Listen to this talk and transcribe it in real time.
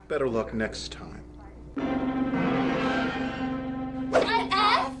Better luck next time. F? What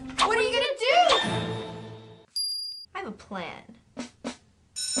are you gonna do? I have a plan.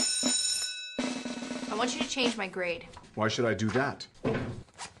 I want you to change my grade. Why should I do that?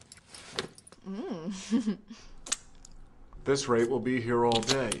 This rate will be here all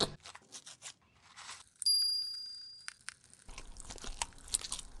day.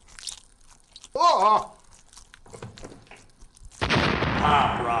 Oh!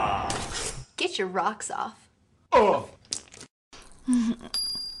 Pop rock. Get your rocks off. Oh!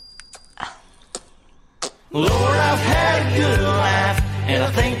 Lord, I've had a good life, and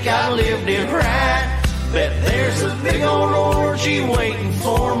I think I lived it right. Bet there's a big old orgy waiting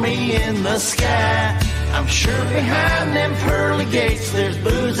for me in the sky. I'm sure behind them pearly gates there's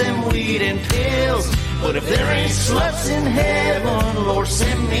booze and weed and pills. But if there ain't sluts in heaven, Lord,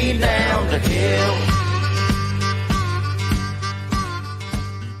 send me down to hell.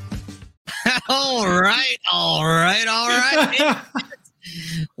 All right.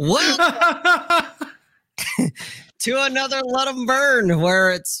 Welcome to another Let 'em Burn,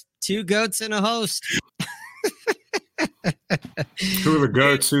 where it's two goats and a host. Who are the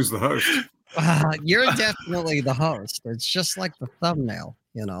goats? Who's the host? You're definitely the host. It's just like the thumbnail,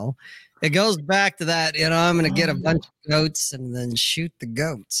 you know. It goes back to that, you know, I'm going to get a bunch of goats and then shoot the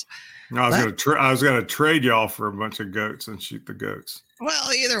goats. I was gonna trade y'all for a bunch of goats and shoot the goats.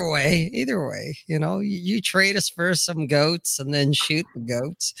 Well, either way, you know, you trade us for some goats and then shoot the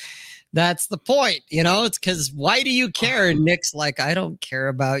goats. That's the point, you know. It's because why do you care? And Nick's like, I don't care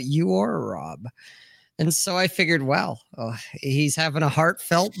about you or Rob. And so I figured, well, he's having a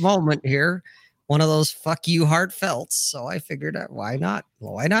heartfelt moment here. One of those fuck you heartfelts. So I figured out why not?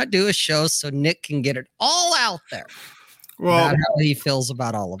 Why not do a show so Nick can get it all out there? Well, about how he feels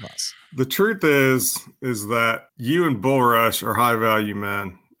about all of us. The truth is that you and Bull Rush are high value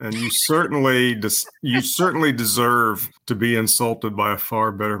men, and you certainly deserve to be insulted by a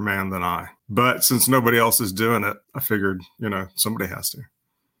far better man than I. But since nobody else is doing it, I figured, you know, somebody has to.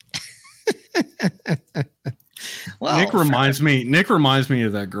 Well, Nick reminds me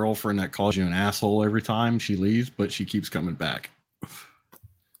of that girlfriend that calls you an asshole every time she leaves, but she keeps coming back.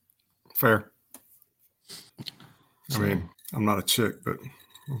 Fair. I mean, I'm not a chick, but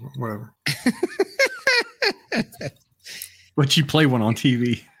whatever. But you play one on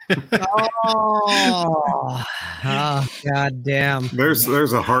TV. Oh, god damn.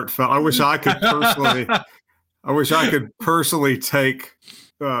 There's a heartfelt. I wish I could personally take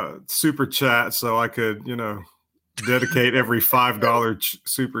super chat so I could, you know, dedicate every $5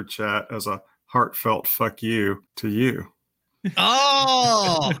 super chat as a heartfelt fuck you to you.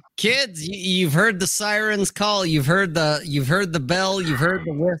 Oh, kids, you've heard the sirens call. You've heard the bell. You've heard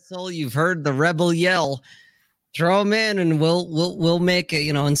the whistle. You've heard the rebel yell. Throw them in, and we'll make it.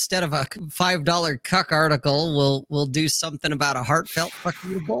 You know, instead of a $5 cuck article, we'll do something about a heartfelt fuck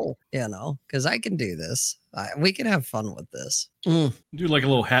you Bull. You know, because I can do this. We can have fun with this. Do like a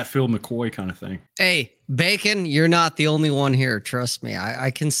little Hatfield McCoy kind of thing. Hey, Bacon, you're not the only one here. Trust me.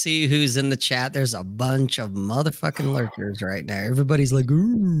 I can see who's in the chat. There's a bunch of motherfucking lurkers right now. Everybody's like,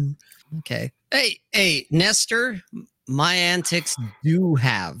 ooh. Okay. Hey, Nestor, my antics do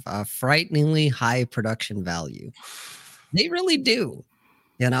have a frighteningly high production value. They really do.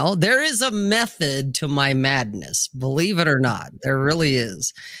 You know, there is a method to my madness. Believe it or not, there really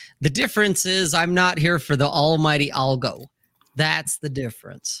is. The difference is I'm not here for the almighty algo. That's the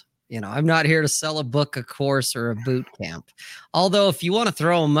difference. You know, I'm not here to sell a book, a course, or a boot camp. Although if you want to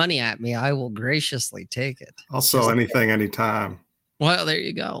throw money at me, I will graciously take it. I'll sell anything, anytime. Well, there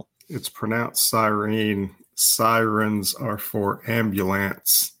you go. It's pronounced siren. Sirens are for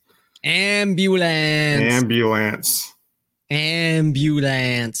ambulance. Ambulance. The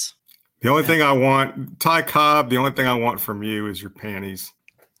only thing I want, Ty Cobb, the only thing I want from you is your panties.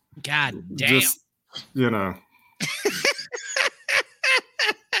 God damn. Just, you know.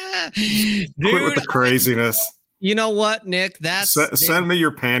 Dude, quit with the craziness. You know what, Nick? Send me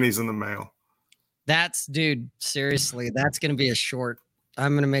your panties in the mail. Dude, seriously, that's going to be a short.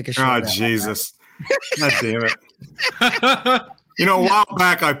 I'm going to make a short. Oh, Jesus. God damn it. You know, a while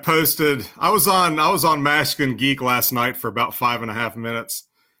back I was on Masculine Geek last night for about 5.5 minutes.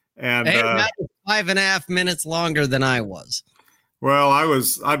 And that was 5.5 minutes longer than I was. Well,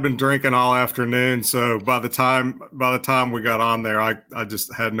 I'd been drinking all afternoon, so by the time we got on there, I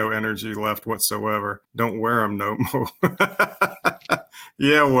just had no energy left whatsoever. Don't wear them no more.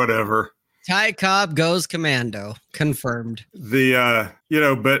 Yeah, whatever. Ty Cobb goes commando. Confirmed.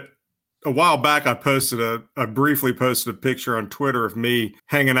 But a while back I briefly posted a picture on Twitter of me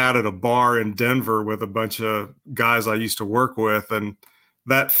hanging out at a bar in Denver with a bunch of guys I used to work with, and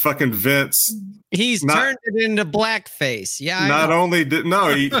that fucking Vince. He's turned it into blackface. Yeah. Not only did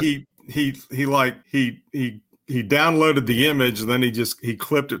he downloaded the image and then he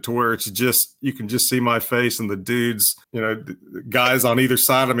clipped it to where it's just, you can just see my face and the dudes, the guys on either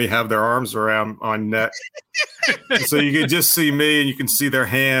side of me have their arms around my neck. So you can just see me and you can see their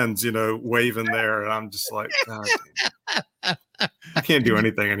hands, waving there. And I'm just like, God, I can't do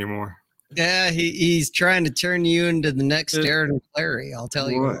anything anymore. Yeah, he's trying to turn you into the next Aaron Clary. I'll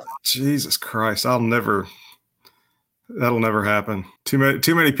tell you what. Jesus Christ. That'll never happen. Too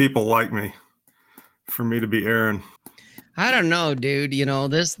many people like me for me to be Aaron. I don't know, dude.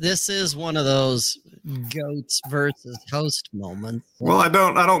 This is one of those goats versus host moments. Well, I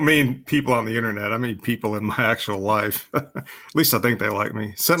don't mean people on the internet. I mean people in my actual life. At least I think they like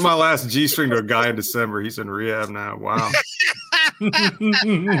me. Sent my last G-string to a guy in December. He's in rehab now. Wow.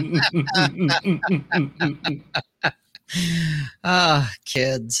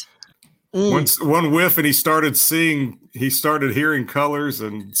 Kids. Once one whiff and he started hearing colors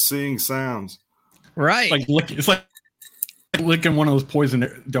and seeing sounds. Right. It's like licking one of those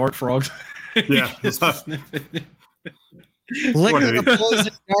poison dart frogs. Yeah. Licking a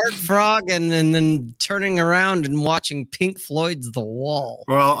poison dart frog and then turning around and watching Pink Floyd's The Wall.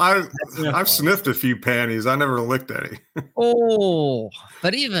 Well, I've sniffed a few panties. I never licked any. Oh,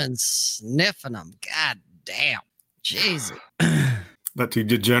 but even sniffing them, god damn. Jesus. That too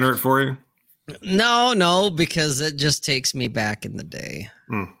degenerate for you? No, because it just takes me back in the day.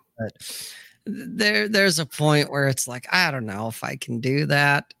 But there's a point where it's like, I don't know if I can do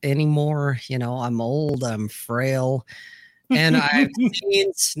that anymore. I'm old, I'm frail, and I've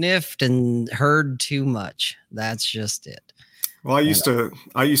seen, sniffed, and heard too much. That's just it. Well, I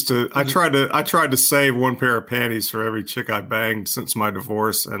tried to save one pair of panties for every chick I banged since my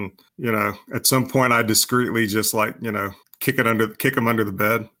divorce. And, at some point I discreetly just kick them under the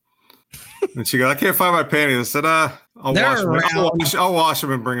bed. And she goes, I can't find my panties. I said, I'll wash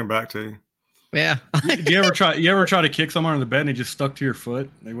them and bring them back to you. Yeah. You ever try to kick someone on the bed and it just stuck to your foot?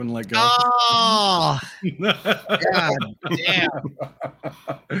 They wouldn't let go. Oh, God damn.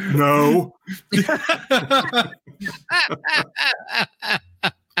 No.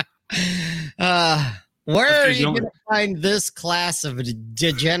 Where are you going to find this class of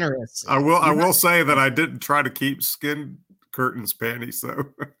degeneracy? I will say that I didn't try to keep skin curtains panties though.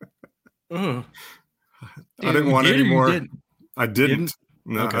 I didn't want any more. I didn't.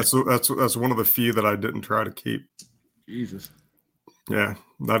 No, okay. That's one of the few that I didn't try to keep. Jesus. Yeah,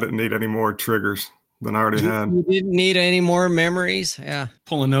 I didn't need any more triggers than I already had. You didn't need any more memories? Yeah.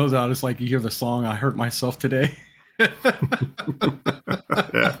 Pull a nose out. It's like you hear the song, I Hurt Myself Today. Yeah.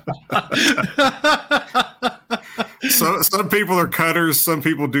 So some people are cutters. Some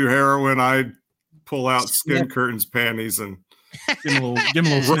people do heroin. I pull out skin curtains panties and give them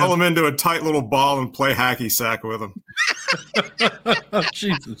a little roll them into a tight little ball and play hacky sack with them.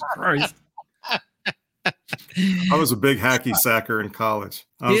 Jesus Christ. I was a big hacky sacker in college.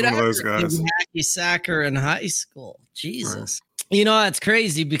 I was one of those guys. Hacky sacker in high school. Jesus. Right. It's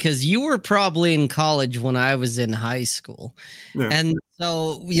crazy because you were probably in college when I was in high school. Yeah. And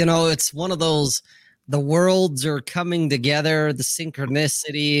so, it's one of those, the worlds are coming together, the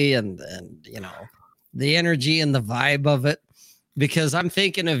synchronicity and the energy and the vibe of it. Because I'm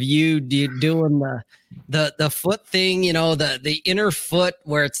thinking of you doing the foot thing, the inner foot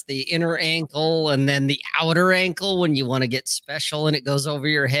where it's the inner ankle and then the outer ankle when you want to get special and it goes over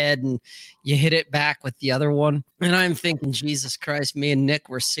your head and you hit it back with the other one. And I'm thinking, Jesus Christ, me and Nick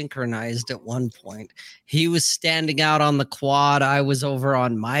were synchronized at one point. He was standing out on the quad. I was over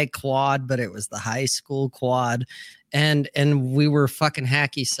on my quad, but it was the high school quad. And we were fucking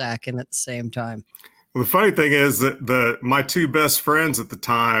hacky sacking at the same time. Well, the funny thing is that my two best friends at the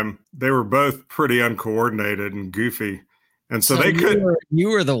time, they were both pretty uncoordinated and goofy. And so they couldn't. You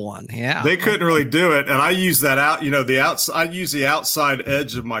were the one. Yeah. They couldn't really do it. And I use that out, I use the outside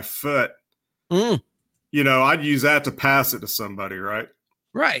edge of my foot. I'd use that to pass it to somebody. Right.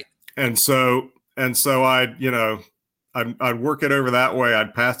 Right. And so I'd work it over that way.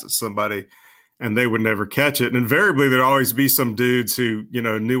 I'd pass it to somebody and they would never catch it. And invariably there'd always be some dudes who,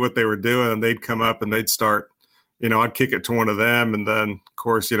 knew what they were doing and they'd come up and they'd start, I'd kick it to one of them. And then of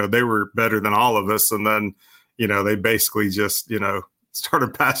course, they were better than all of us. And then, they basically just,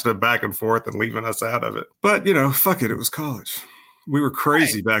 started passing it back and forth and leaving us out of it. But, fuck it. It was college. We were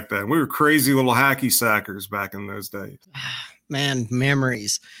crazy back then. We were crazy little hacky sackers back in those days. Man,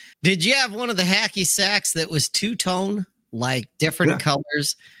 memories. Did you have one of the hacky sacks that was two-tone, like different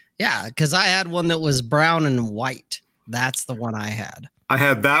colors? Yeah, because I had one that was brown and white. That's the one I had. I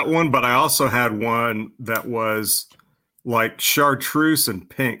had that one, but I also had one that was like chartreuse and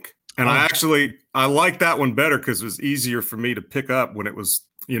pink. And I like that one better because it was easier for me to pick up when it was,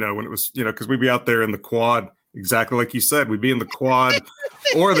 because we'd be out there in the quad, exactly like you said, we'd be in the quad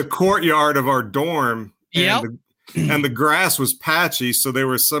or the courtyard of our dorm. Yep. And the grass was patchy. So there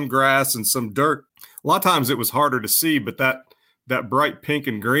was some grass and some dirt. A lot of times it was harder to see, but that bright pink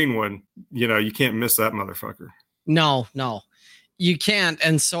and green one, you can't miss that motherfucker. No, you can't.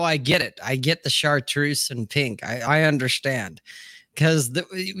 And so I get it. I get the chartreuse and pink. I understand. Because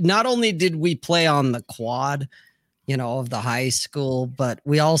not only did we play on the quad, of the high school, but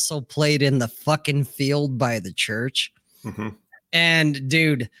we also played in the fucking field by the church. Mm-hmm. And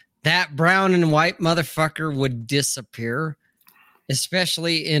dude, that brown and white motherfucker would disappear,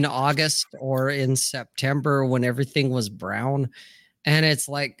 especially in August or in September when everything was brown. And it's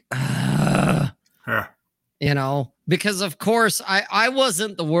like, because of course I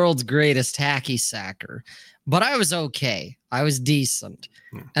wasn't the world's greatest hacky sacker, but I was okay. I was decent.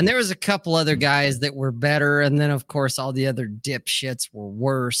 And there was a couple other guys that were better. And then of course, all the other dipshits were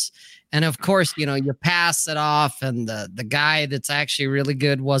worse. And of course, you pass it off and the guy that's actually really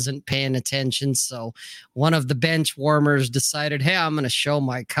good wasn't paying attention. So one of the bench warmers decided, hey, I'm going to show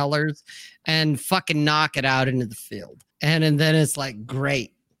my colors and fucking knock it out into the field. And then it's like,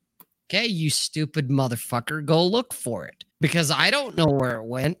 great. Okay, you stupid motherfucker, go look for it. Because I don't know where it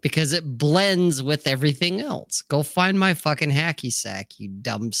went because it blends with everything else. Go find my fucking hacky sack, you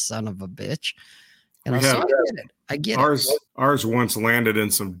dumb son of a bitch. So I get it. Ours once landed in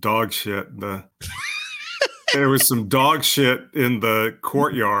some dog shit. There was some dog shit in the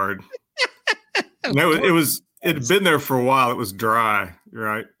courtyard. No, it had been there for a while. It was dry,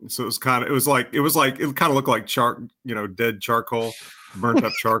 right? So it kind of looked like dead charcoal. Burnt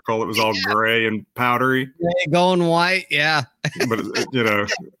up charcoal. It was all gray and powdery. Going white, yeah. But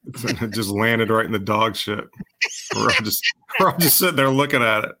it just landed right in the dog shit. We're all just sitting there looking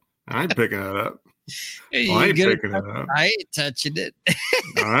at it. I ain't picking it up. I ain't picking it up. I ain't touching it.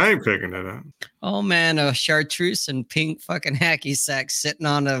 I ain't picking it up. Oh man, a chartreuse and pink fucking hacky sack sitting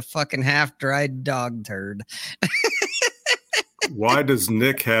on a fucking half-dried dog turd. Why does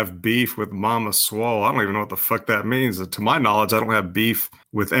Nick have beef with Mama Swole? I don't even know what the fuck that means. To my knowledge, I don't have beef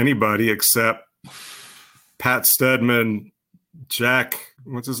with anybody except Pat Stedman, Jack,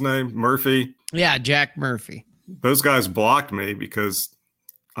 what's his name? Murphy. Yeah, Jack Murphy. Those guys blocked me because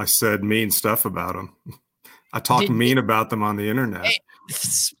I said mean stuff about them. I talked mean about them on the internet. Hey,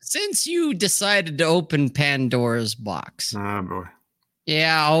 since you decided to open Pandora's box. Oh, boy.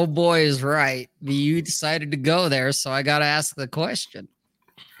 Yeah, oh boy is right. You decided to go there, so I got to ask the question.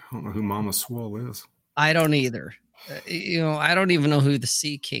 I don't know who Mama Swole is. I don't either. I don't even know who the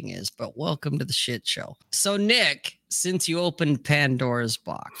Sea King is, but welcome to the shit show. So, Nick, since you opened Pandora's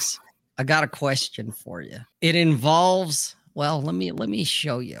box, I got a question for you. It involves, well, let me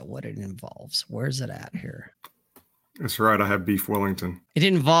show you what it involves. Where's it at here? That's right. I have beef Wellington. It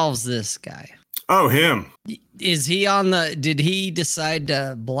involves this guy. Oh, him. Is he did he decide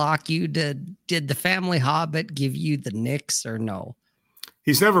to block you? Did the Family Hobbit give you the nicks or no?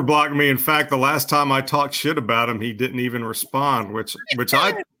 He's never blocked me. In fact, the last time I talked shit about him, he didn't even respond, which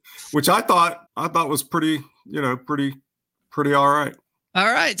I thought was pretty all right. All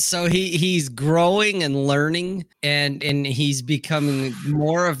right. So he's growing and learning and he's becoming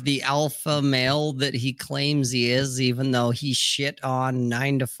more of the alpha male that he claims he is, even though he shit on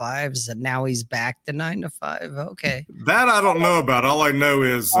 9-to-5s and now he's back to 9-to-5. Okay. That I don't know about. All I know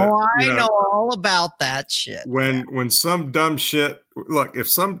is that, I know all about that shit. When some dumb shit, look,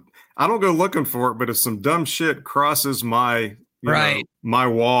 I don't go looking for it, but if some dumb shit crosses my my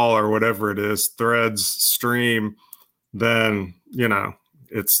wall or whatever it is, threads, stream, then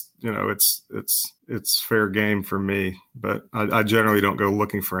it's fair game for me, but I generally don't go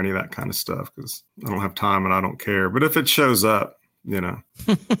looking for any of that kind of stuff because I don't have time and I don't care. But if it shows up,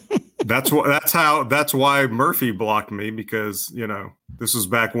 that's why Murphy blocked me, because this was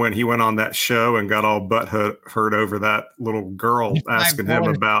back when he went on that show and got all butt hurt over that little girl asking him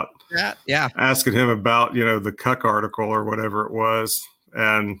about the cuck article or whatever it was,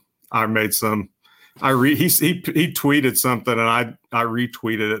 and I made some. He tweeted something and I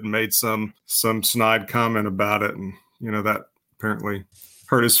retweeted it and made some snide comment about it, and that apparently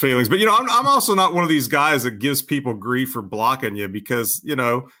hurt his feelings. But I'm also not one of these guys that gives people grief for blocking you, because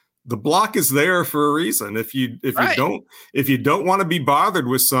the block is there for a reason. If you don't want to be bothered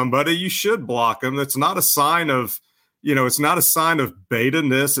with somebody, you should block them. It's not a sign of it's not a sign of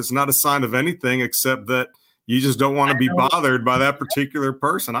beta-ness. It's not a sign of anything except that you just don't want to be bothered by that particular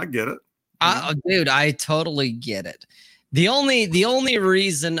person. I get it. Dude, I totally get it. The only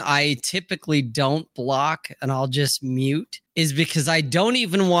reason I typically don't block and I'll just mute is because I don't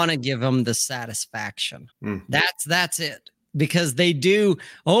even want to give them the satisfaction. That's it. Because they do,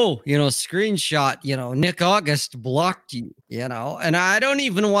 screenshot, Nick August blocked you, and I don't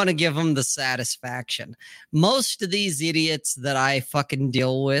even want to give them the satisfaction. Most of these idiots that I fucking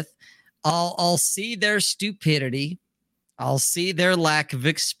deal with, I'll see their stupidity. I'll see their lack of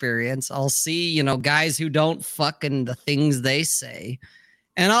experience. I'll see, guys who don't fucking the things they say.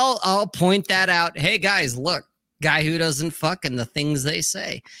 And I'll point that out. Hey guys, look, guy who doesn't fucking the things they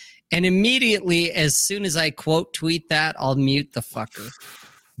say. And immediately, as soon as I quote tweet that, I'll mute the fucker.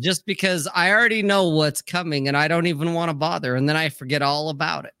 Just because I already know what's coming and I don't even want to bother. And then I forget all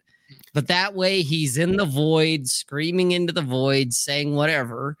about it. But that way he's in the void, screaming into the void, saying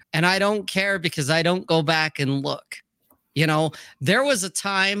whatever. And I don't care because I don't go back and look. There was a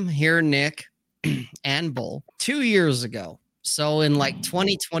time here, Nick and Bull, 2 years ago. So in like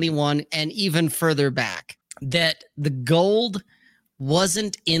 2021 and even further back, that the gold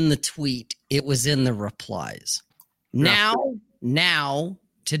wasn't in the tweet. It was in the replies. Yeah. Now,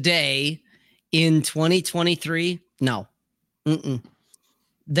 today in 2023, no.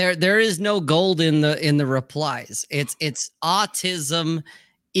 There is no gold in the replies. It's autism,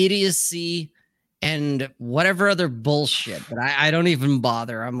 idiocy, and whatever other bullshit. But I don't even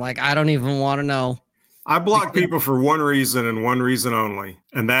bother. I'm like, I don't even want to know. I block people for one reason and one reason only.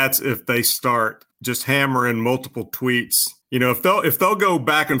 And that's if they start just hammering multiple tweets. If they'll go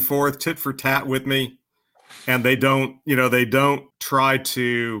back and forth tit for tat with me and they don't try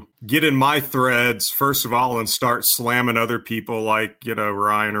to get in my threads, first of all, and start slamming other people like,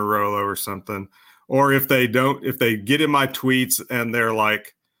 Ryan or Rolo or something. Or if they get in my tweets and they're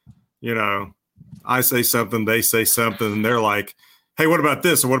like, I say something, they say something, and they're like, hey, what about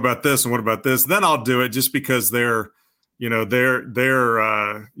this? And what about this? And what about this? Then I'll do it just because they're overstaying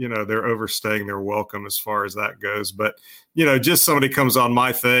their welcome as far as that goes. But, just somebody comes on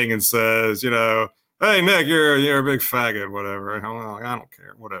my thing and says, hey, Nick, you're a big faggot, whatever. I don't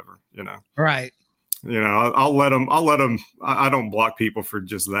care, whatever, Right. I'll let them, I don't block people for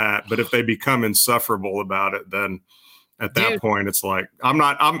just that. But if they become insufferable about it, then at that point, it's like,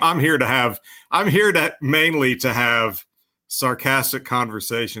 I'm here mainly to have sarcastic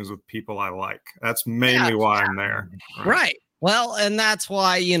conversations with people I like. That's mainly why I'm there. Right. Well, and that's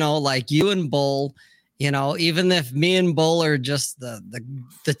why, like you and Bull, even if me and Bull are just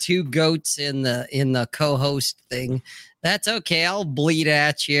the two goats in the co-host thing, that's okay. I'll bleed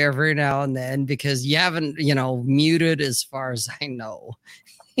at you every now and then because you haven't, muted as far as I know.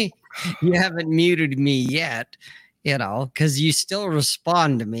 You haven't muted me yet, because you still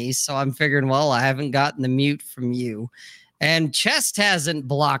respond to me. So I'm figuring, well, I haven't gotten the mute from you. And Chest hasn't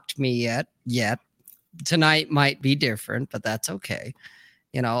blocked me yet. Tonight might be different, but that's okay.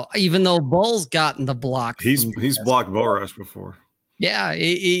 Even though Bull's gotten the block. He's blocked Bull Rush before. Yeah,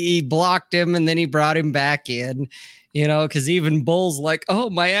 he blocked him and then he brought him back in, because even Bull's like,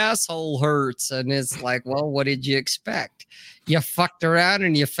 oh, my asshole hurts. And it's like, well, what did you expect? You fucked around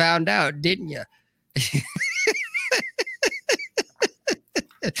and you found out, didn't you?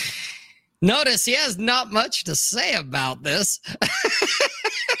 Notice he has not much to say about this.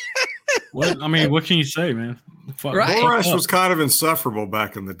 What can you say, man? Right. Bull Rush was kind of insufferable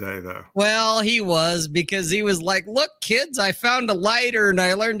back in the day, though. Well, he was, because he was like, look, kids, I found a lighter and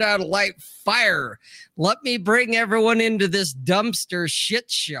I learned how to light fire. Let me bring everyone into this dumpster shit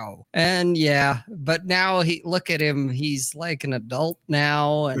show. And yeah, but now look at him. He's like an adult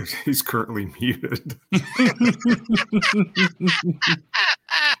now. And he's currently muted.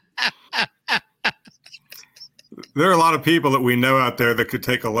 There are a lot of people that we know out there that could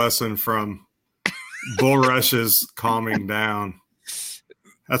take a lesson from Bull Rush's calming down.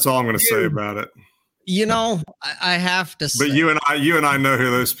 That's all I'm going to say about it. I have to say. But you and I know who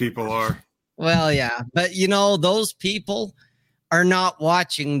those people are. Well, yeah. But, those people are not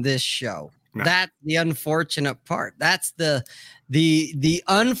watching this show. No. That's the unfortunate part. That's the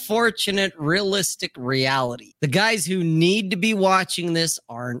unfortunate, realistic reality. The guys who need to be watching this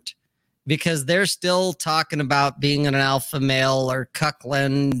aren't. Because they're still talking about being an alpha male or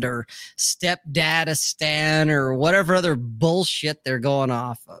cuckland or stepdadistan or whatever other bullshit they're going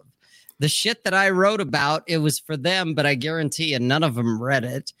off of. The shit that I wrote about, it was for them, but I guarantee you none of them read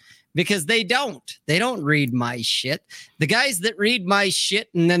it because they don't. They don't read my shit. The guys that read my shit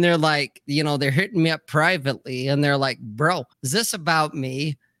and then they're like, they're hitting me up privately and they're like, bro, is this about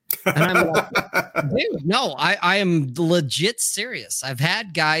me? And I'm like, dude, no, I am legit serious. I've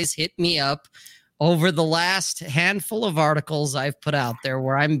had guys hit me up over the last handful of articles I've put out there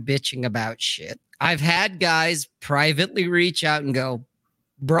where I'm bitching about shit, I've had guys privately reach out and go,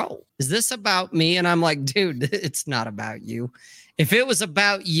 bro, is this about me? And I'm like, dude, it's not about you. If it was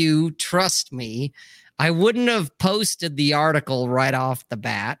about you, trust me, I wouldn't have posted the article right off the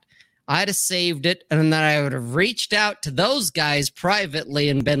bat. I'd have saved it, and then I would have reached out to those guys privately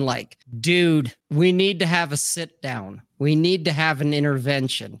and been like, dude, we need to have a sit down. We need to have an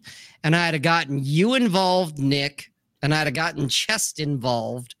intervention. And I'd have gotten you involved, Nick, and I'd have gotten Chest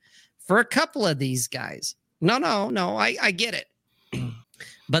involved for a couple of these guys. No, I get it.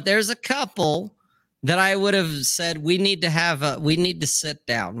 But there's a couple that I would have said, we need to sit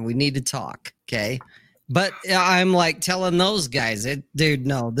down. We need to talk. Okay. But I'm like telling those guys, dude,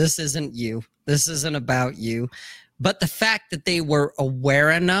 no, this isn't you. This isn't about you. But the fact that they were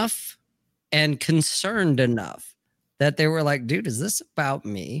aware enough and concerned enough that they were like, dude, is this about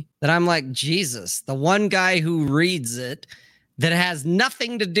me? That I'm like, Jesus, the one guy who reads it that has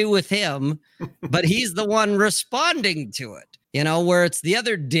nothing to do with him, but he's the one responding to it. You know, where it's the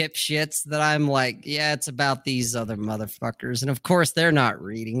other dipshits that I'm like, yeah, it's about these other motherfuckers. And of course, they're not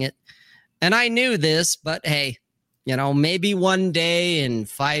reading it. And I knew this, but hey, you know, maybe one day in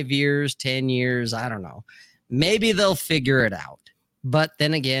 5 years, 10 years, I don't know. Maybe they'll figure it out. But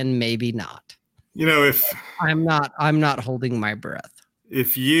then again, maybe not. You know, if I'm not holding my breath.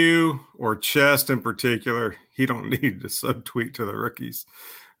 If you or Chest in particular, he don't need to subtweet to the rookies.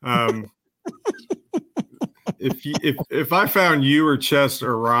 If I found you or Chest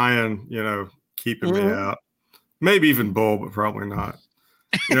or Ryan, you know, keeping me out, maybe even Bull, but probably not.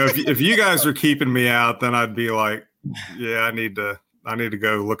 You know, if you guys are keeping me out, then I'd be like, yeah, I need to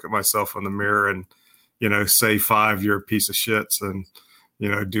go look at myself in the mirror and, you know, say 5, you're a piece of shits, and, you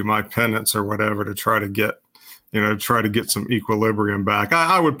know, do my penance or whatever to try to get some equilibrium back.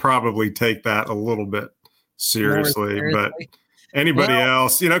 I would probably take that a little bit seriously, but anybody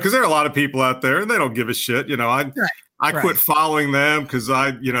else, you know, because there are a lot of people out there and they don't give a shit. You know, I quit following them because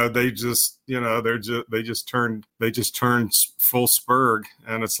they just turned full spurg,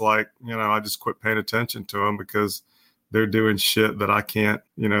 and it's like, you know, I just quit paying attention to them because they're doing shit that I can't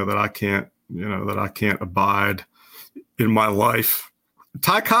abide in my life.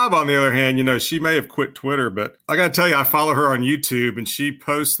 Ty Cobb, on the other hand, you know, she may have quit Twitter, but I got to tell you, I follow her on YouTube, and she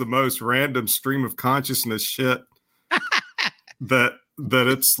posts the most random stream of consciousness shit that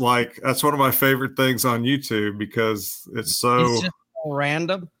it's like, that's one of my favorite things on YouTube because it's so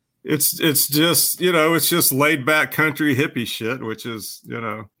random. It's just, you know, it's just laid back country hippie shit, which is, you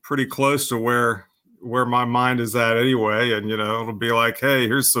know, pretty close to where my mind is at anyway. And, you know, it'll be like, hey,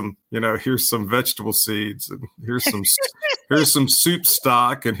 here's some vegetable seeds, and here's some soup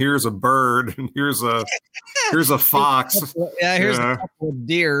stock, and here's a bird, and here's a fox. Yeah, here's a couple of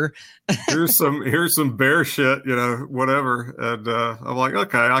deer. here's some bear shit, you know, whatever. And I'm like,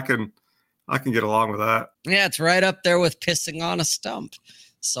 okay, I can get along with that. Yeah, it's right up there with pissing on a stump.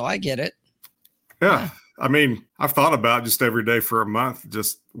 So I get it. Yeah. I mean, I've thought about just every day for a month,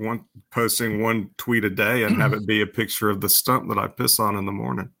 just posting one tweet a day and have it be a picture of the stump that I piss on in the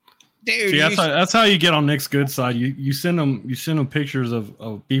morning. Dude, see, that's how you get on Nick's good side. You send them pictures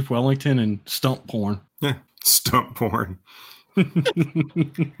of beef Wellington and stump porn. Yeah, stump porn.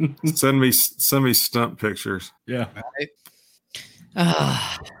 Send me stump pictures. Yeah.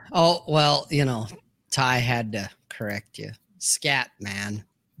 Oh well, you know, Ty had to correct you. Scat man.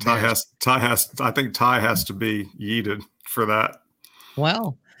 I think Ty has to be yeeted for that.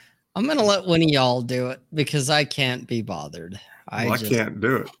 Well, I'm gonna let one of y'all do it because I can't be bothered. I can't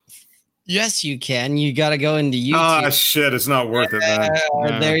do it. Yes, you can. You got to go into YouTube. Ah, shit! It's not worth it.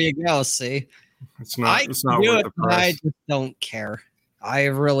 Then. There you go. See, it's not worth the price. I just don't care. I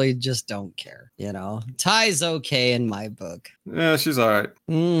really just don't care. You know, Ty's okay in my book. Yeah, she's all right.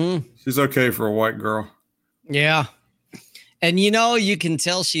 Mm-hmm. She's okay for a white girl. Yeah. And you know, you can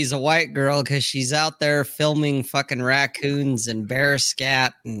tell she's a white girl because she's out there filming fucking raccoons and bear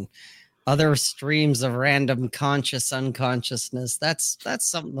scat and other streams of random conscious unconsciousness. That's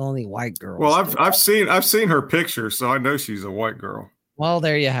something only white girls. Well, I've seen her picture, so I know she's a white girl. Well,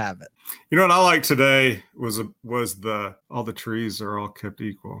 there you have it. You know what I like today was all the trees are all kept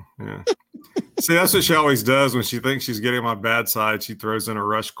equal. Yeah. See, that's what she always does when she thinks she's getting my bad side. She throws in a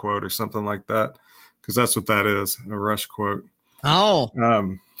Rush quote or something like that, because that's what that is, a Rush quote. Oh,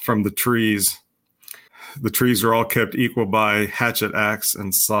 from the trees. The trees are all kept equal by hatchet, axe,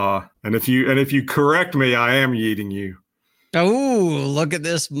 and saw. And if you correct me, I am yeeting you. Oh, look at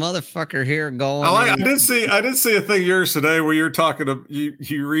this motherfucker here going. I did see a thing yours today where you're talking to you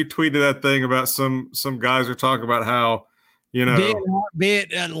retweeted that thing about some guys are talking about how, You know, be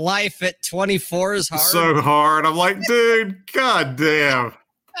it life at 24 is hard. so hard. I'm like, dude, god damn.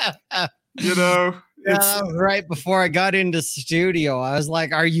 You know, Yeah, that was right before I got into studio. I was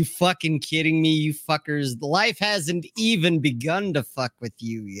like, are you fucking kidding me, you fuckers? Life hasn't even begun to fuck with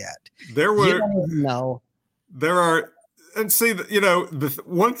you yet. there You were don't even know. there are, and see, you know,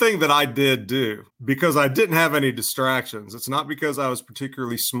 one thing that I did do, because I didn't have any distractions, it's not because I was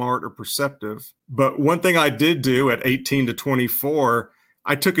particularly smart or perceptive, but one thing I did do at 18 to 24,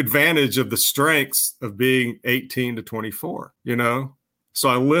 I took advantage of the strengths of being 18 to 24, you know? So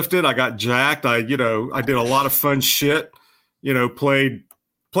I lifted, I got jacked, I did a lot of fun shit, you know, played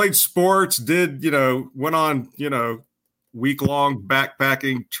sports, went on, week-long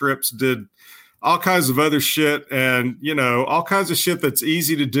backpacking trips, did all kinds of other shit, and, all kinds of shit that's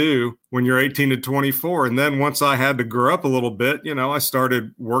easy to do when you're 18 to 24. And then once I had to grow up a little bit, I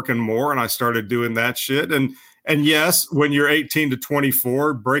started working more and I started doing that shit. And yes, when you're 18 to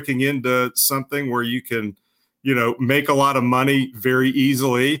 24, breaking into something where you can, make a lot of money very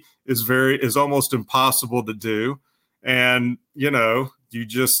easily is almost impossible to do. And, you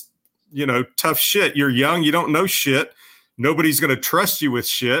just, tough shit. You're young, you don't know shit. Nobody's going to trust you with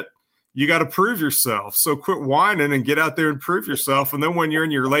shit. You got to prove yourself. So quit whining and get out there and prove yourself. And then when you're in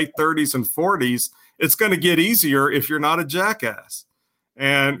your late 30s and 40s, it's going to get easier if you're not a jackass.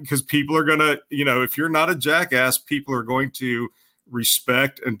 And because people are going to, if you're not a jackass, people are going to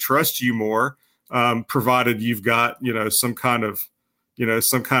respect and trust you more, provided you've got, some kind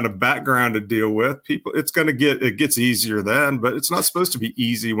of background to deal with. People, it gets easier then, but it's not supposed to be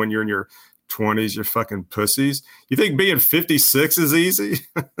easy when you're in your 20s, you're fucking pussies. You think being 56 is easy?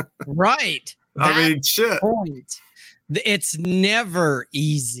 Right. I mean, shit. Point. It's never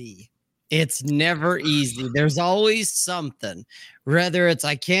easy. It's never easy. There's always something. Whether it's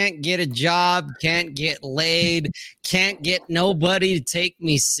I can't get a job, can't get laid, can't get nobody to take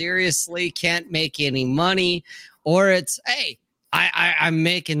me seriously, can't make any money, or it's, hey, I'm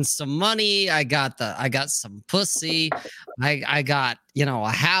making some money. I got some pussy. I got, a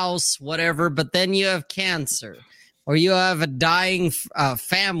house, whatever. But then you have cancer, or you have a dying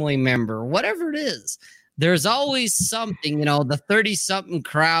family member, whatever it is. There's always something, the 30-something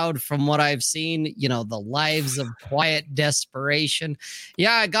crowd, from what I've seen, the lives of quiet desperation.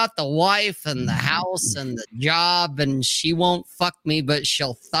 Yeah, I got the wife and the house and the job, and she won't fuck me, but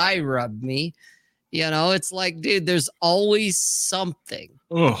she'll thigh rub me. It's like, dude, there's always something.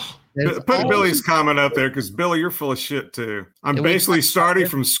 Oh, put Billy's comment up there, because Billy, you're full of shit too. I'm basically starting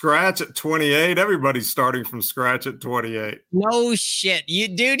from scratch at 28. Everybody's starting from scratch at 28. No shit, you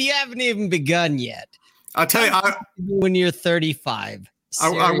haven't even begun yet. I tell you, when you're 35.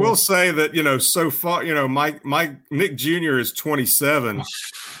 I will say that, so far, my Nick Jr. is 27.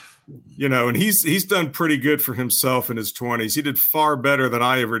 And he's done pretty good for himself in his 20s. He did far better than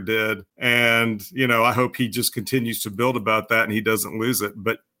I ever did. And, I hope he just continues to build about that and he doesn't lose it.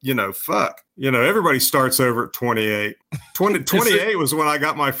 But, fuck, everybody starts over at 28. 28 was when I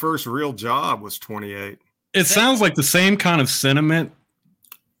got my first real job, was 28. It sounds like the same kind of sentiment.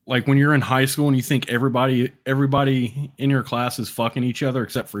 Like when you're in high school and you think everybody in your class is fucking each other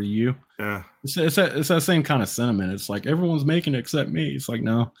except for you. Yeah. It's that same kind of sentiment. It's like everyone's making it except me. It's like,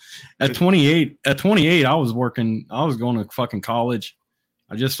 no. At 28, I was going to fucking college.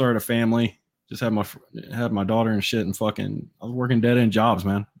 I just started a family. Just had my daughter and shit, and fucking I was working dead end jobs,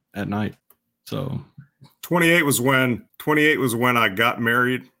 man, at night. So 28 was when I got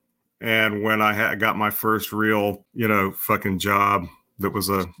married, and when I got my first real, fucking job. That was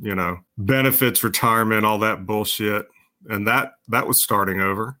a, benefits, retirement, all that bullshit. And that was starting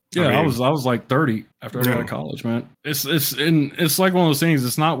over. Yeah, I was like 30 after I got out of college, man. It's like one of those things.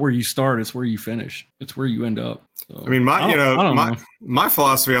 It's not where you start, it's where you finish. It's where you end up. So, I mean, my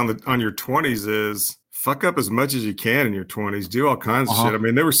philosophy on your 20s is fuck up as much as you can in your 20s. Do all kinds of shit. I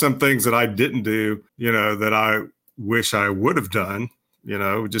mean, there were some things that I didn't do, that I wish I would have done,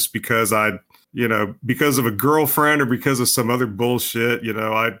 just because because of a girlfriend or because of some other bullshit.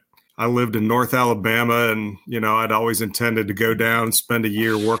 I lived in North Alabama, and, I'd always intended to go down and spend a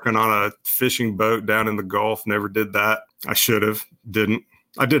year working on a fishing boat down in the Gulf. Never did that. I should have, didn't.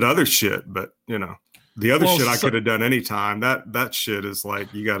 I did other shit, but, the other shit I could have done anytime. That shit is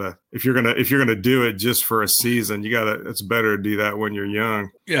like, you gotta, if you're gonna do it just for a season, it's better to do that when you're young.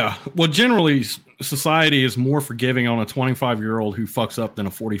 Yeah. Well, generally society is more forgiving on a 25-year-old who fucks up than a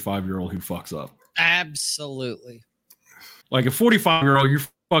 45-year-old who fucks up. Absolutely. Like a 45-year-old, you're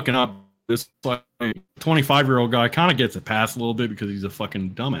fucking up. This like 25-year-old guy kind of gets a pass a little bit because he's a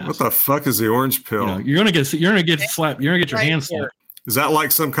fucking dumbass. What the fuck is the orange pill? You're gonna get slapped. You're gonna get your hands slapped. Is that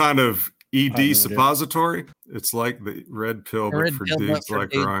like some kind of ED idea. suppository. It's like the red pill, but Red for pill, but dudes for like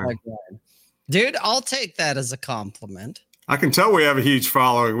dudes Ryan. like Ryan. Dude, I'll take that as a compliment. I can tell we have a huge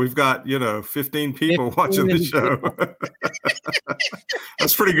following. We've got, 15 people 15 watching the show.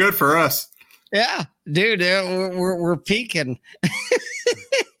 That's pretty good for us. Yeah, dude, we're peaking.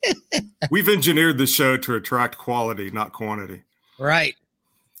 We've engineered the show to attract quality, not quantity. Right.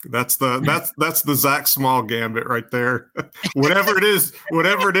 That's the Zach Small gambit right there. whatever it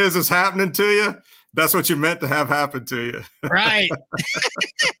is happening to you. That's what you meant to have happen to you. Right.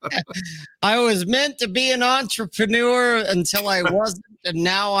 I was meant to be an entrepreneur until I wasn't, and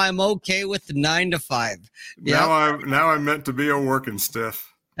now I'm okay with the 9 to 5. Yep. Now I'm meant to be a working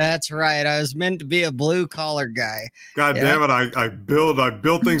stiff. That's right. I was meant to be a blue collar guy. God damn it! I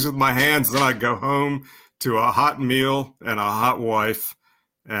build things with my hands. Then I go home to a hot meal and a hot wife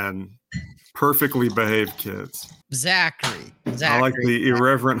and perfectly behaved kids. Zachary. I like the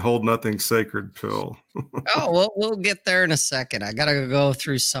irreverent, hold nothing sacred pill. Oh, we'll get there in a second. I gotta go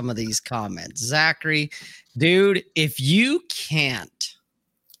through some of these comments. Zachary, dude, if you can't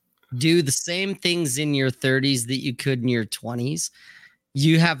do the same things in your 30s that you could in your 20s,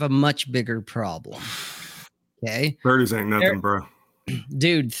 you have a much bigger problem. Okay. 30s ain't nothing, bro.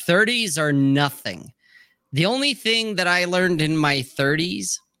 Dude, 30s are nothing. The only thing that I learned in my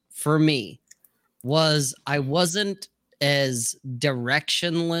 30s for me was I wasn't as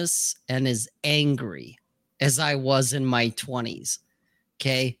directionless and as angry as I was in my 20s.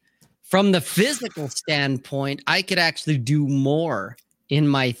 Okay. From the physical standpoint, I could actually do more in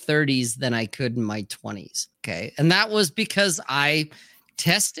my 30s than I could in my 20s. Okay. And that was because I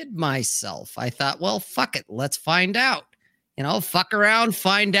tested myself. I thought, well, fuck it. Let's find out. Fuck around,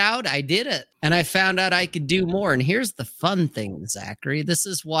 find out. I did it. And I found out I could do more. And here's the fun thing, Zachary. This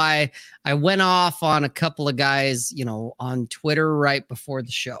is why I went off on a couple of guys, on Twitter right before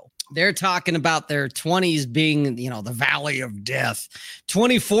the show. They're talking about their 20s being, the valley of death.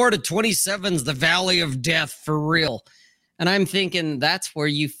 24 to 27 is the valley of death for real. And I'm thinking that's where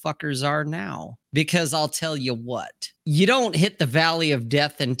you fuckers are now. Because I'll tell you what, you don't hit the valley of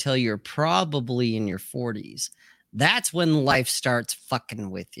death until you're probably in your 40s. That's when life starts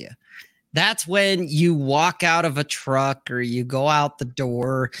fucking with you. That's when you walk out of a truck or you go out the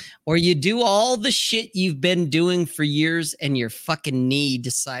door or you do all the shit you've been doing for years and your fucking knee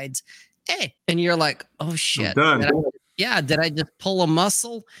decides, hey, and you're like, oh shit. Done. Did I just pull a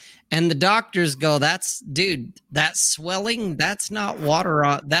muscle? And the doctors go, that's swelling. That's not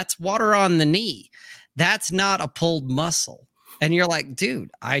water that's water on the knee. That's not a pulled muscle. And you're like, dude,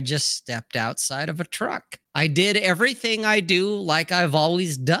 I just stepped outside of a truck. I did everything I do like I've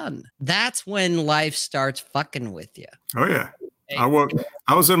always done. That's when life starts fucking with you. Oh yeah. I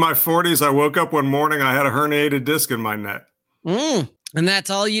was in my 40s. I woke up one morning. I had a herniated disc in my neck. And that's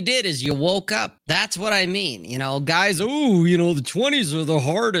all you did is you woke up. That's what I mean. Guys, the 20s are the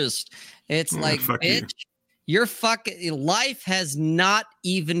hardest. It's like, bitch, your fucking life has not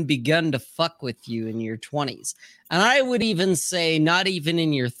even begun to fuck with you in your 20s. And I would even say not even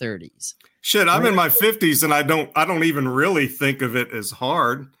in your 30s. Shit, I'm in my 50s and I don't even really think of it as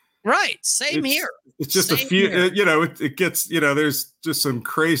hard. Right. Same here. It's just Same a few, here. it gets, there's just some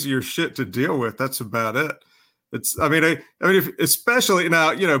crazier shit to deal with. That's about it. If, especially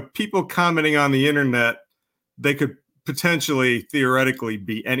now, people commenting on the internet, they could potentially theoretically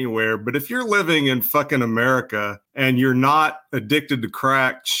be anywhere. But if you're living in fucking America and you're not addicted to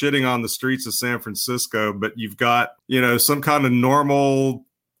crack, shitting on the streets of San Francisco, but you've got, some kind of normal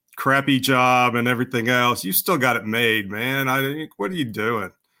crappy job and everything else, you still got it made, man. What are you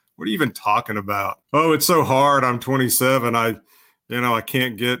doing? What are you even talking about? Oh, it's so hard. I'm 27. I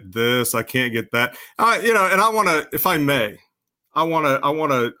can't get this. I can't get that. And I want to, if I may, I want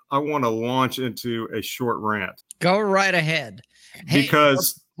to launch into a short rant. Go right ahead.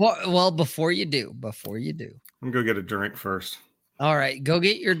 Because before you do, I'm going to go get a drink first. All right, go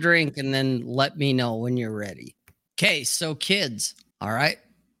get your drink and then let me know when you're ready. Okay, so kids, all right.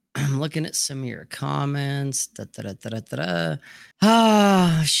 I'm looking at some of your comments.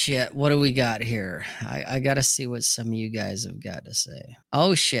 Shit. What do we got here? I got to see what some of you guys have got to say.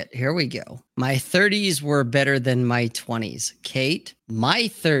 Oh, shit. Here we go. My 30s were better than my 20s. Kate, my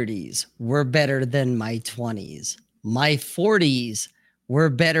 30s were better than my 20s. My 40s were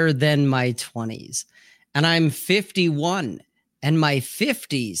better than my 20s. And I'm 51. And my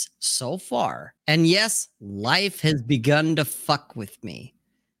 50s so far. And yes, life has begun to fuck with me.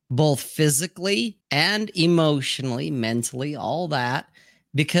 Both physically and emotionally, mentally, all that,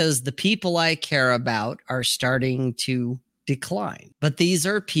 because the people I care about are starting to decline. But these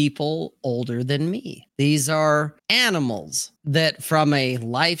are people older than me. These are animals that, from a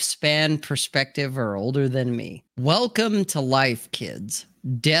lifespan perspective, are older than me. Welcome to life, kids.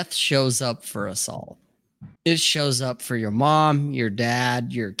 Death shows up for us all. It shows up for your mom, your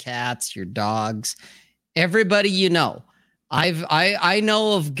dad, your cats, your dogs, everybody you know. I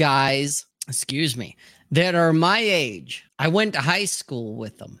know of guys, that are my age. I went to high school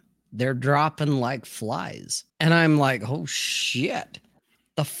with them. They're dropping like flies. And I'm like, oh shit.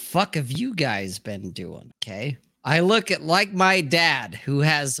 The fuck have you guys been doing? Okay. I look at like my dad, who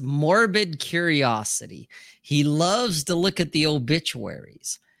has morbid curiosity. He loves to look at the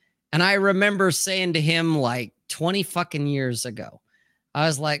obituaries. And I remember saying to him like 20 fucking years ago, I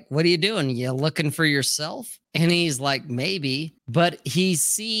was like, what are you doing? You looking for yourself? And he's like, maybe, but he's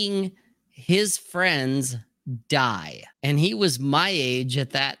seeing his friends die. And he was my age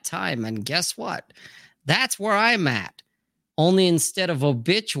at that time. And guess what? That's where I'm at. Only instead of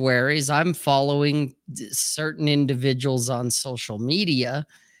obituaries, I'm following certain individuals on social media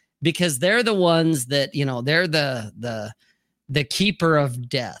because they're the ones that, you know, they're the keeper of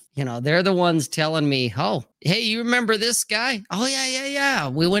death. You know, they're the ones telling me, oh, hey, you remember this guy? Oh, yeah.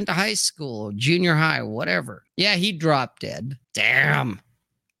 We went to high school, junior high, whatever. Yeah, he dropped dead. Damn.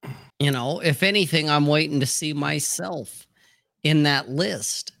 You know, if anything, I'm waiting to see myself in that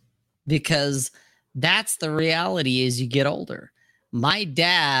list because that's the reality as you get older. My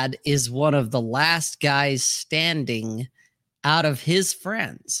dad is one of the last guys standing out of his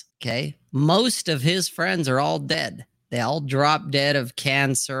friends. Okay. Most of his friends are all dead. They all dropped dead of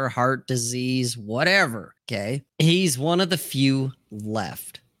cancer, heart disease, whatever. Okay. He's one of the few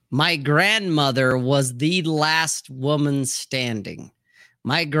left. My grandmother was the last woman standing.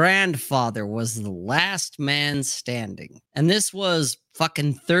 My grandfather was the last man standing. And this was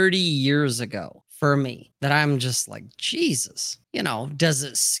fucking 30 years ago for me that I'm just like, Jesus, you know, does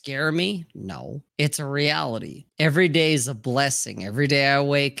it scare me? No, it's a reality. Every day is a blessing. Every day I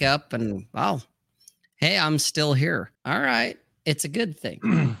wake up and, oh, hey, I'm still here. All right. It's a good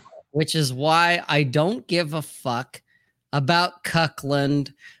thing, which is why I don't give a fuck about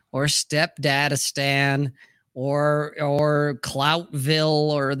Cuckland or Stepdadistan or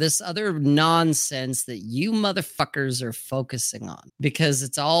Cloutville or this other nonsense that you motherfuckers are focusing on because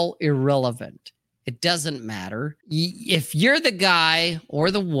it's all irrelevant. It doesn't matter. If you're the guy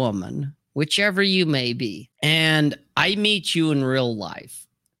or the woman, whichever you may be, and I meet you in real life,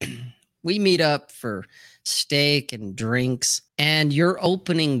 we meet up for steak and drinks, and your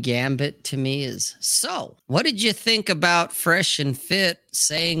opening gambit to me is, so what did you think about Fresh and Fit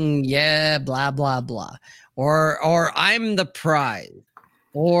saying, yeah, blah, blah, blah, or I'm the prize,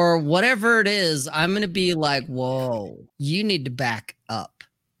 or whatever it is. I'm going to be like, whoa, you need to back up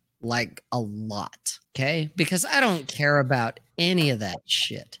like a lot. Okay. Because I don't care about any of that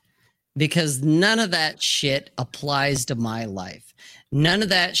shit because none of that shit applies to my life. None of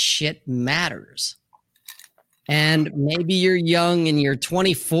that shit matters. And maybe you're young and you're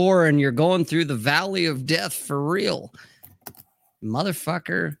 24 and you're going through the valley of death for real.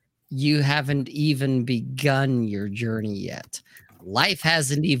 Motherfucker, you haven't even begun your journey yet. Life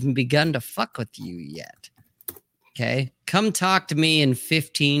hasn't even begun to fuck with you yet. Okay? Come talk to me in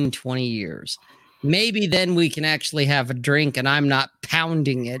 15, 20 years. Maybe then we can actually have a drink and I'm not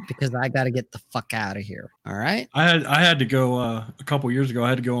pounding it because I got to get the fuck out of here. All right. I had to go a couple years ago. I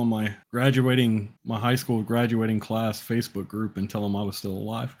had to go on my high school graduating class Facebook group and tell them I was still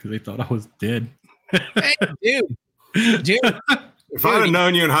alive because they thought I was dead. Hey, dude. If I'd have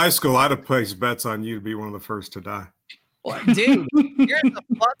known you in high school, I'd have placed bets on you to be one of the first to die. Well, dude, here's the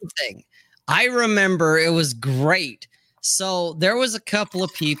fun thing. I remember it was great. So there was a couple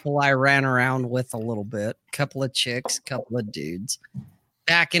of people I ran around with a little bit, a couple of chicks, a couple of dudes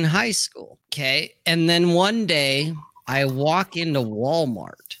back in high school. Okay. And then one day I walk into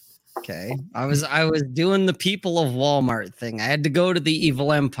Walmart. Okay. I was doing the people of Walmart thing. I had to go to the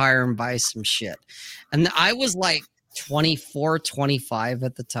Evil Empire and buy some shit. And I was like 24, 25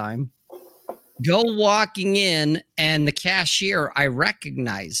 at the time. Go walking in, and the cashier, I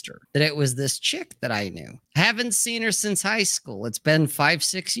recognized her, that it was this chick that I knew. Haven't seen her since high school. It's been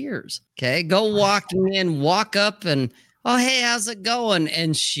 5-6 years. Okay. Go walking in, walk up and, oh, hey, how's it going?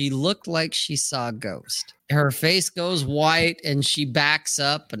 And she looked like she saw a ghost. Her face goes white and she backs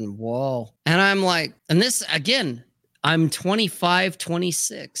up and whoa. And I'm like, and this again, I'm 25,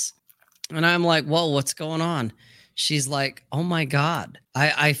 26. And I'm like, whoa, what's going on? She's like, oh my God,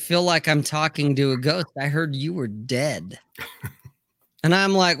 I feel like I'm talking to a ghost. I heard you were dead. And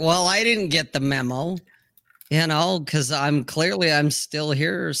I'm like, well, I didn't get the memo, you know, because I'm still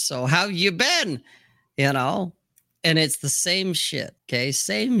here. So how you been? You know, and it's the same shit. Okay,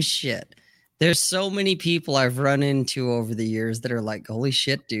 same shit. There's so many people I've run into over the years that are like, holy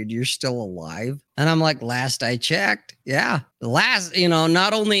shit, dude, you're still alive. And I'm like, last I checked. Yeah.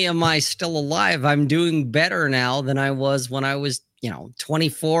 Not only am I still alive, I'm doing better now than I was when I was,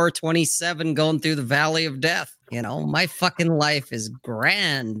 24, 27, going through the valley of death. My fucking life is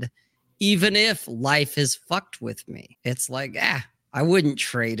grand, even if life is fucked with me. It's like, I wouldn't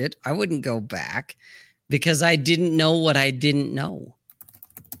trade it. I wouldn't go back because I didn't know what I didn't know.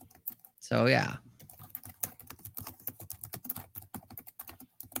 So, yeah.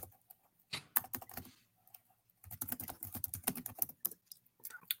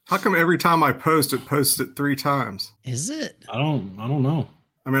 How come every time I post it, posts it 3 times? Is it? I don't know.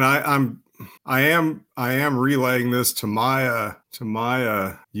 I mean, I am relaying this to my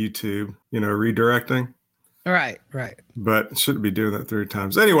YouTube, redirecting. Right. But shouldn't be doing that 3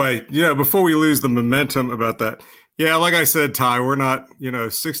 times. Anyway, before we lose the momentum about that. Yeah, like I said, Ty, we're not,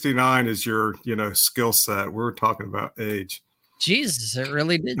 69 is your, skill set. We're talking about age. Jesus, it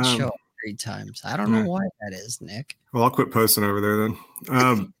really did show up 3 times. I don't know why that is, Nick. Well, I'll quit posting over there then.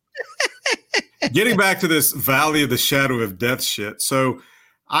 Getting back to this Valley of the Shadow of Death shit. So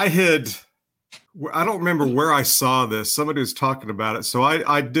I don't remember where I saw this. Somebody was talking about it. So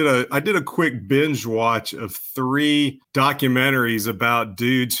I did a quick binge watch of 3 documentaries about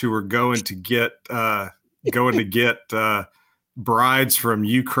dudes who were going to get brides from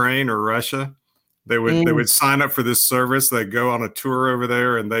Ukraine or Russia. They would sign up for this service. They'd go on a tour over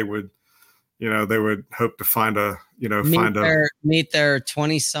there, and they would hope to find meet their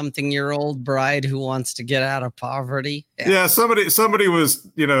 20-something-year-old bride who wants to get out of poverty. Yeah, somebody was,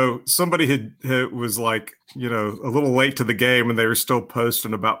 somebody was like, a little late to the game, and they were still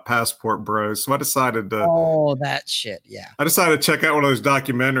posting about Passport Bros. So I decided to that shit. Yeah. I decided to check out one of those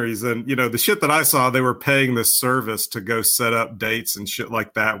documentaries, and the shit that I saw, they were paying this service to go set up dates and shit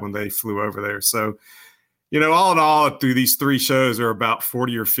like that when they flew over there. So all in all, through these 3 shows are about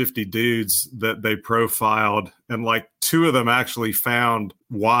 40 or 50 dudes that they profiled. And like 2 of them actually found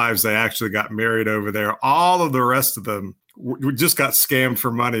wives. They actually got married over there. All of the rest of them just got scammed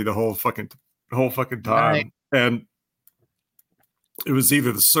for money the whole fucking time. Right. And it was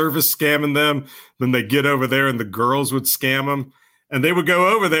either the service scamming them, then they get over there and the girls would scam them. And they would go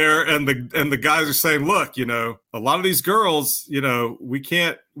over there, and the guys are saying, look, a lot of these girls, we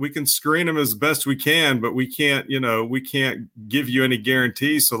can screen them as best we can, but we can't give you any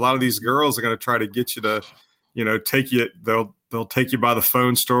guarantees. So a lot of these girls are going to try to get you to, take you, they'll take you by the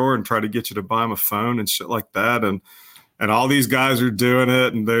phone store and try to get you to buy them a phone and shit like that. And all these guys are doing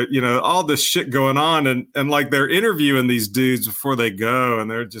it, and they're, all this shit going on. And like they're interviewing these dudes before they go.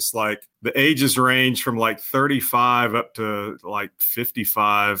 And they're just like, the ages range from like 35 up to like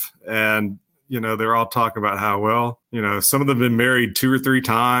 55. And, they're all talking about how, well, some of them have been married 2 or 3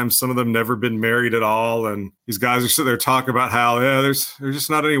 times. Some of them never been married at all. And these guys are sitting there talking about how, there's just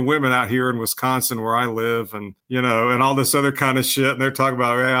not any women out here in Wisconsin where I live. And, and all this other kind of shit. And they're talking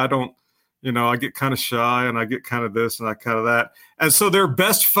about, I don't, I get kind of shy, and I get kind of this and I kind of that. And so their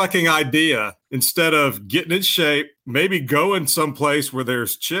best fucking idea, instead of getting in shape, maybe going someplace where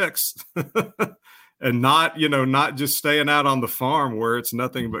there's chicks and not just staying out on the farm where it's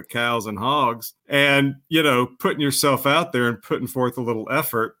nothing but cows and hogs, and, putting yourself out there and putting forth a little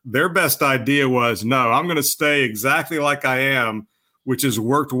effort. Their best idea was, no, I'm going to stay exactly like I am, which has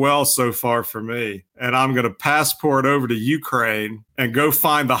worked well so far for me. And I'm going to passport over to Ukraine and go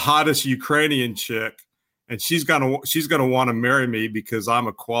find the hottest Ukrainian chick. And she's going to want to marry me because I'm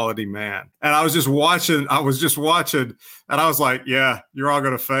a quality man. And I was just watching, and I was like, yeah, you're all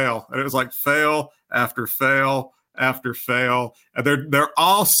going to fail. And it was like fail after fail after fail. And they're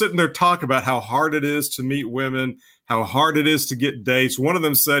all sitting there talking about how hard it is to meet women, how hard it is to get dates. One of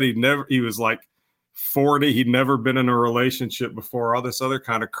them said he was like 40, he'd never been in a relationship before, all this other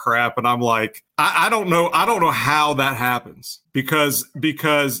kind of crap. And I'm like, I don't know how that happens, because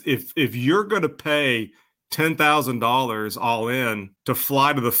if you're going to pay $10,000 all in to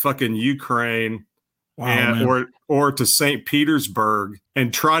fly to the fucking Ukraine, or to St. Petersburg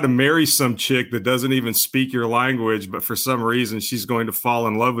and try to marry some chick that doesn't even speak your language, but for some reason she's going to fall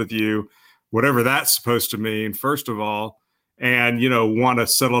in love with you, whatever that's supposed to mean, first of all, and, want to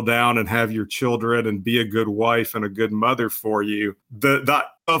settle down and have your children and be a good wife and a good mother for you, that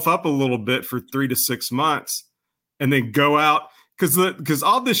stuff up a little bit for 3 to 6 months and then go out. Because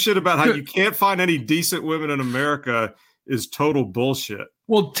all this shit about how you can't find any decent women in America is total bullshit.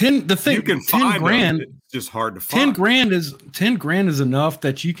 Well, you can 10 find grand. Them, it's just hard to find. 10 grand is enough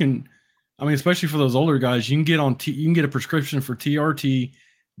that you can. I mean, especially for those older guys, you can get a prescription for TRT,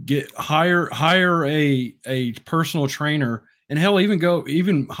 hire a personal trainer, and hell,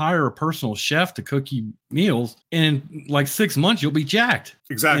 even hire a personal chef to cook you meals. And in like 6 months, you'll be jacked.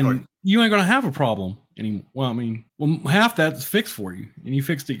 Exactly. And you ain't gonna have a problem anymore. Well, half that's fixed for you, and you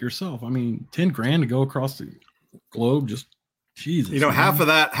fixed it yourself. I mean, $10,000 to go across the globe, just Jesus. You know, half of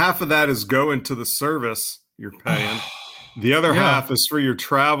that is going to the service you're paying. The other half is for your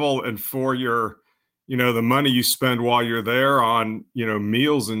travel and for your, you know, the money you spend while you're there on, you know,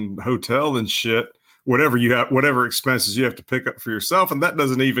 meals and hotel and shit, whatever expenses you have to pick up for yourself. And that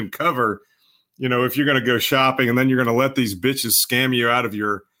doesn't even cover, you know, if you're going to go shopping and then you're going to let these bitches scam you out of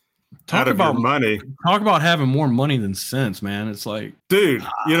your money. Talk about having more money than sense, man. It's like, dude,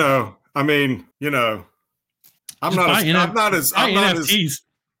 you know, I mean, you know, I'm not as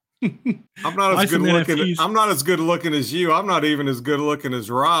good looking as you. I'm not even as good looking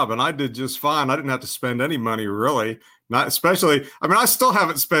as Rob, and I did just fine. I didn't have to spend any money really. Not especially. I mean, I still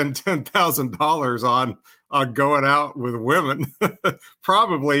haven't spent $10,000 on going out with women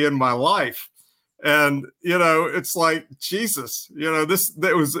probably in my life. And you know, it's like Jesus. You know, it was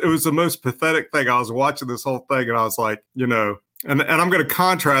the most pathetic thing. I was watching this whole thing, and I was like, you know. And I'm going to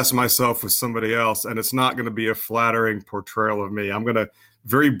contrast myself with somebody else, and it's not going to be a flattering portrayal of me. I'm going to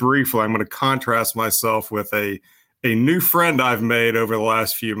contrast myself with a new friend I've made over the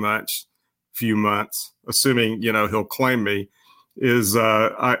last few months, assuming, you know, he'll claim me, is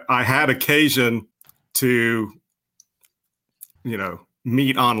I had occasion to, you know,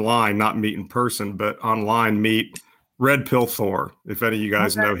 meet online, not meet in person, but online meet Red Pill Thor, if any of you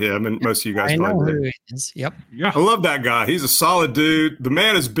guys know him, and most of you guys know who he is. Yep. Yeah. I love that guy. He's a solid dude. The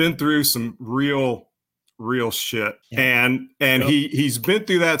man has been through some real shit. Yeah. And he's been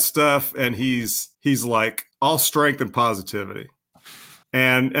through that stuff, and he's like all strength and positivity.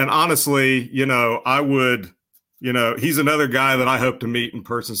 And honestly, you know, I would, you know, he's another guy that I hope to meet in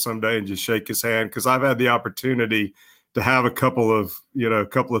person someday and just shake his hand, because I've had the opportunity to have a couple of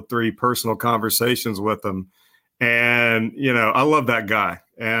 3 personal conversations with him. And, you know, I love that guy.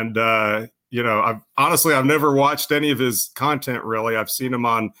 And, you know, I've never watched any of his content really. I've seen him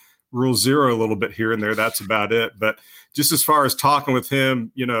on Rule Zero a little bit here and there. That's about it. But just as far as talking with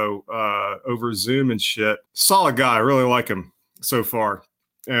him, you know, over Zoom and shit, solid guy. I really like him so far.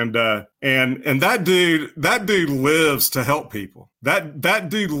 And that dude lives to help people. That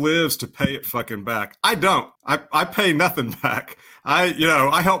dude lives to pay it fucking back. I don't. I pay nothing back.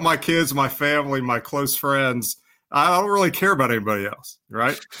 I help my kids, my family, my close friends. I don't really care about anybody else,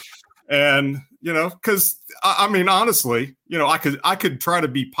 right? And, you know, because, I mean, honestly, you know, I could try to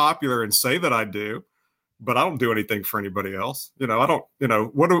be popular and say that I do, but I don't do anything for anybody else. You know, I don't, you know,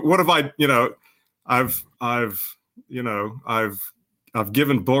 what have I, you know, I've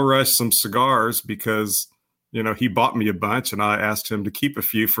given Bull Rush some cigars because, you know, he bought me a bunch and I asked him to keep a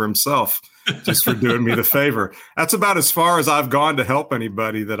few for himself just for doing me the favor. That's about as far as I've gone to help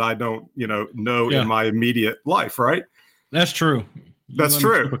anybody that I don't, you know in my immediate life. Right. That's true. That's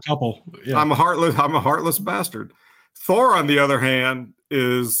true. A couple. Yeah. I'm a heartless bastard. Thor, on the other hand,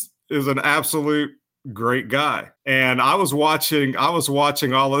 is an absolute great guy. And I was watching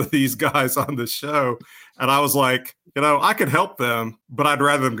all of these guys on the show, and I was like, you know, I could help them, but I'd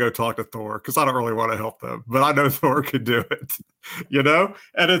rather them go talk to Thor because I don't really want to help them. But I know Thor could do it, you know.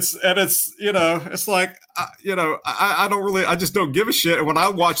 And it's you know, it's like you know, I don't really, I just don't give a shit. And when I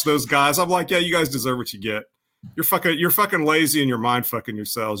watch those guys, I'm like, yeah, you guys deserve what you get. You're fucking lazy and you're mind fucking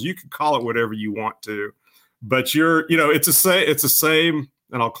yourselves. You can call it whatever you want to, but you know, it's the same.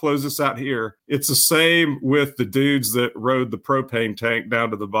 And I'll close this out here. It's the same with the dudes that rode the propane tank down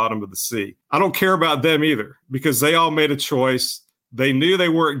to the bottom of the sea. I don't care about them either, because they all made a choice. They knew they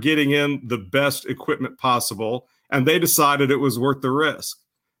weren't getting in the best equipment possible, and they decided it was worth the risk.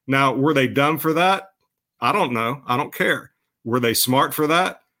 Now, were they dumb for that? I don't know. I don't care. Were they smart for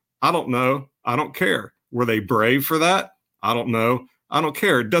that? I don't know. I don't care. Were they brave for that? I don't know. I don't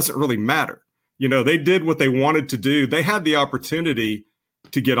care. It doesn't really matter. You know, they did what they wanted to do. They had the opportunity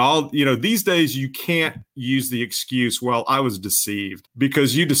to get all, you know, these days you can't use the excuse, well, I was deceived,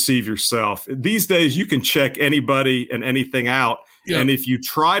 because you deceive yourself. These days you can check anybody and anything out. Yeah. And if you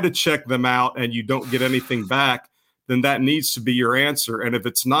try to check them out and you don't get anything back, then that needs to be your answer. And if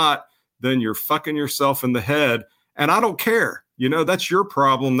it's not, then you're fucking yourself in the head. And I don't care. You know, that's your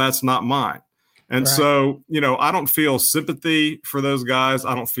problem. That's not mine. And right. So, you know, I don't feel sympathy for those guys.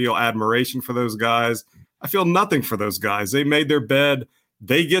 I don't feel admiration for those guys. I feel nothing for those guys. They made their bed.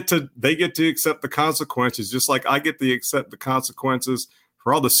 They get to accept the consequences, just like I get to accept the consequences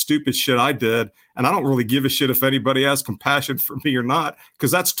for all the stupid shit I did. And I don't really give a shit if anybody has compassion for me or not, because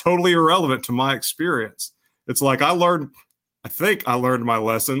that's totally irrelevant to my experience. It's like I learned I think I learned my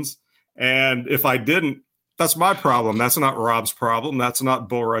lessons. And if I didn't, that's my problem. That's not Rob's problem. That's not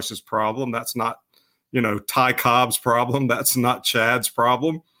Bullrush's problem. That's not, Ty Cobb's problem. That's not Chad's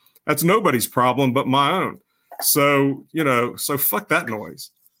problem. That's nobody's problem but my own. So, so fuck that noise.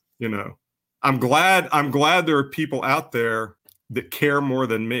 I'm glad there are people out there that care more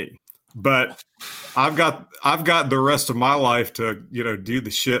than me. But I've got the rest of my life to, do the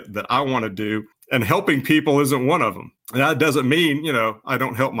shit that I want to do. And helping people isn't one of them. And that doesn't mean, I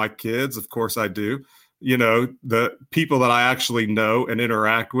don't help my kids. Of course I do. The people that I actually know and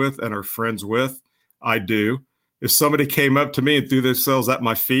interact with and are friends with, I do. If somebody came up to me and threw themselves at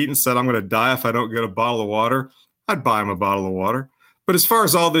my feet and said, I'm going to die if I don't get a bottle of water, I'd buy them a bottle of water. But as far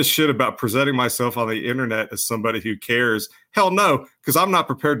as all this shit about presenting myself on the internet as somebody who cares, hell no, because I'm not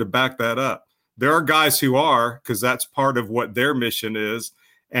prepared to back that up. There are guys who are, because that's part of what their mission is.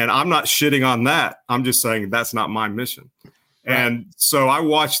 And I'm not shitting on that. I'm just saying that's not my mission. Right. And so I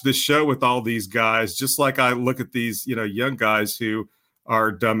watch this show with all these guys, just like I look at these, young guys who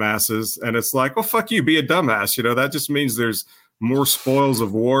are dumbasses. And it's like, well, fuck you, be a dumbass. That just means there's more spoils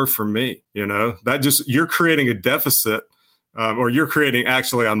of war for me. You're creating a deficit. Or you're creating,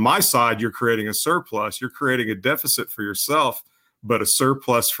 actually on my side, you're creating a surplus. You're creating a deficit for yourself, but a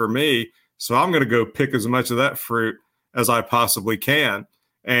surplus for me. So I'm going to go pick as much of that fruit as I possibly can.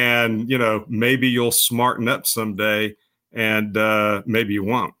 And, maybe you'll smarten up someday and maybe you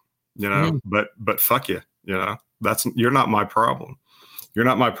won't, but fuck you, you're not my problem. You're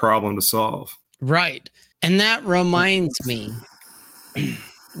not my problem to solve. Right. And that reminds me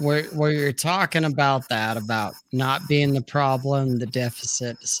where you're talking about that, about not being the problem, the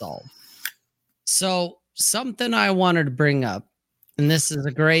deficit to solve. So something I wanted to bring up, and this is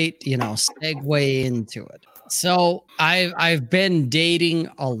a great, segue into it. So I've been dating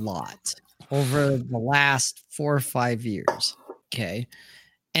a lot over the last 4 or 5 years. Okay.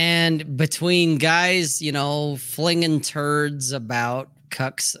 And between guys, flinging turds about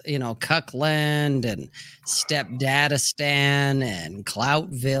cucks, Cuckland and Stepdadistan and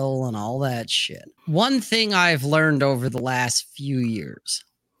Cloutville and all that shit. One thing I've learned over the last few years,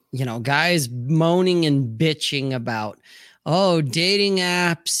 guys moaning and bitching about, dating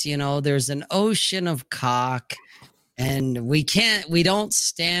apps, there's an ocean of cock and we don't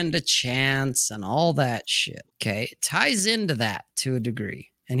stand a chance and all that shit. Okay. It ties into that to a degree.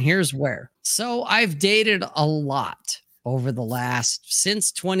 And here's where. So I've dated a lot over the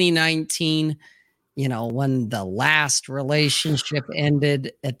since 2019, when the last relationship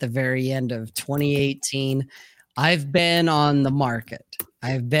ended at the very end of 2018, I've been on the market.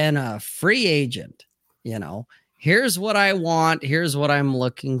 I've been a free agent, here's what I want. Here's what I'm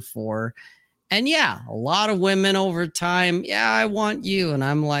looking for. And yeah, a lot of women over time. Yeah, I want you. And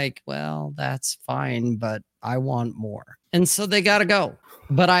I'm like, well, that's fine, but I want more. And so they got to go.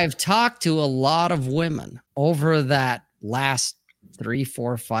 But I've talked to a lot of women over that last 3,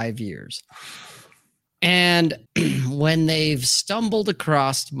 4, 5 years. And when they've stumbled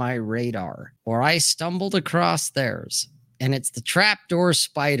across my radar or I stumbled across theirs, and it's the trapdoor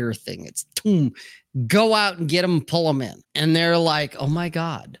spider thing, it's go out and get them, pull them in. And they're like, oh my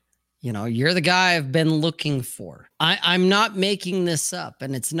God, you're the guy I've been looking for. I'm not making this up,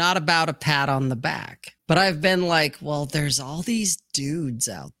 and it's not about a pat on the back. But I've been like, well, there's all these dudes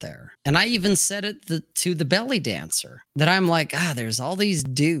out there. And I even said it to the belly dancer that I'm like, there's all these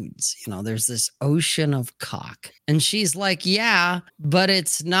dudes. There's this ocean of cock. And she's like, yeah, but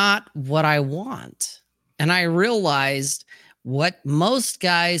it's not what I want. And I realized what most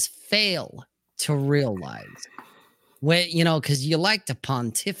guys fail to realize. Because you like to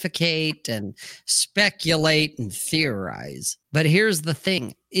pontificate and speculate and theorize. But here's the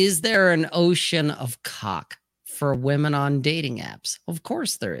thing. Is there an ocean of cock for women on dating apps? Of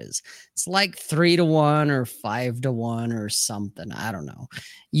course there is. It's like 3-to-1 or 5-to-1 or something. I don't know.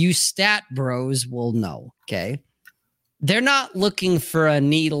 You stat bros will know, okay? They're not looking for a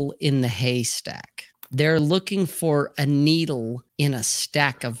needle in the haystack. They're looking for a needle in a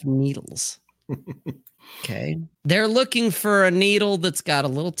stack of needles. Okay. They're looking for a needle that's got a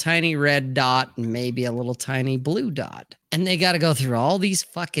little tiny red dot and maybe a little tiny blue dot. And they got to go through all these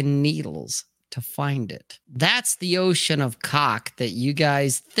fucking needles to find it. That's the ocean of cock that you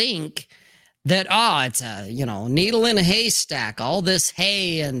guys think that, it's a, needle in a haystack, all this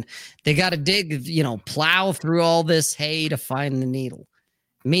hay, and they got to dig, plow through all this hay to find the needle.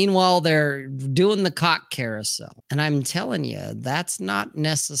 Meanwhile, they're doing the cock carousel. And I'm telling you, that's not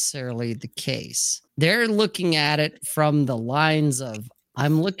necessarily the case. They're looking at it from the lines of,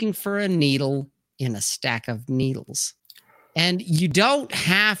 I'm looking for a needle in a stack of needles. And you don't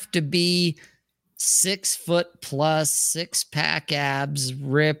have to be 6 foot plus, 6-pack abs,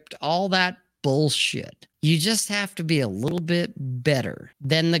 ripped, all that bullshit. You just have to be a little bit better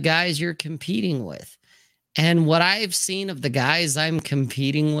than the guys you're competing with. And what I've seen of the guys I'm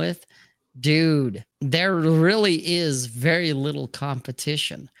competing with, dude, there really is very little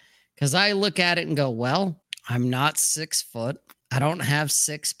competition. Because I look at it and go, well, I'm not 6 foot. I don't have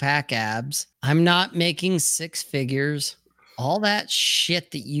 6-pack abs. I'm not making 6 figures. All that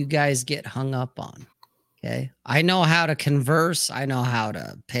shit that you guys get hung up on. Okay. I know how to converse. I know how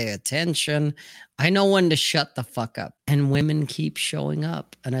to pay attention. I know when to shut the fuck up. And women keep showing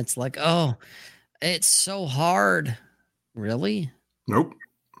up. And it's like, oh, it's so hard. Really? Nope.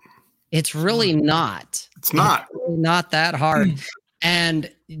 It's really not. It's not. It's really not that hard.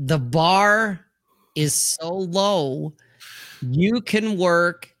 And the bar is so low. You can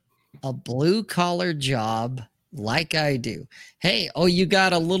work a blue collar job like I do. Hey, oh, you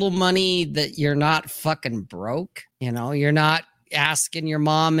got a little money that you're not fucking broke. You know, you're not asking your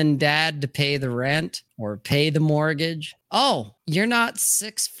mom and dad to pay the rent or pay the mortgage. Oh, you're not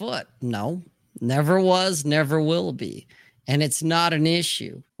 6 foot. No, never was, never will be. And it's not an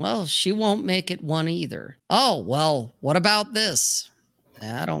issue. Well, she won't make it one either. Oh, well, what about this?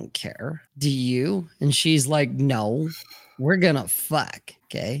 I don't care. Do you? And she's like, no, we're gonna fuck.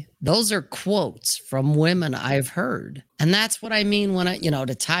 Okay. Those are quotes from women I've heard. And that's what I mean when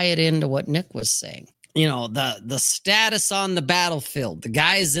to tie it into what Nick was saying. The status on the battlefield, the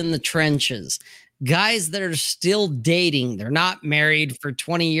guys in the trenches, guys that are still dating, they're not married for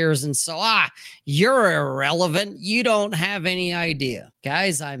 20 years. And so, you're irrelevant. You don't have any idea.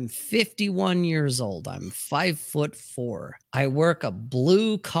 Guys, I'm 51 years old. I'm 5'4". I work a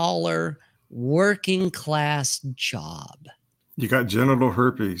blue collar working class job. You got genital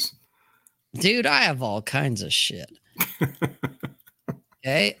herpes. Dude, I have all kinds of shit.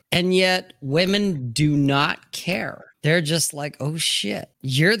 Okay. And yet women do not care. They're just like, oh shit,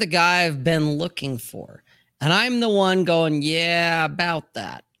 you're the guy I've been looking for. And I'm the one going, yeah, about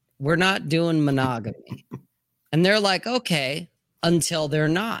that. We're not doing monogamy. And they're like, okay, until they're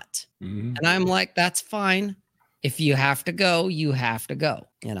not. Mm-hmm. And I'm like, that's fine. If you have to go, you have to go.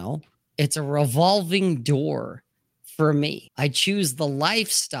 It's a revolving door for me. I choose the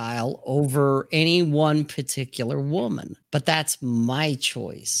lifestyle over any one particular woman, but that's my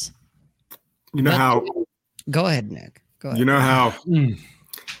choice. Go ahead, Nick. Go ahead.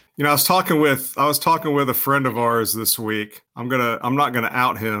 I was talking with a friend of ours this week. I'm not gonna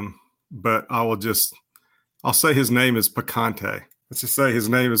out him, but I'll say his name is Picante. Let's just say his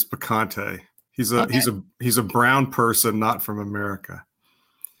name is Picante. He's a brown person, not from America.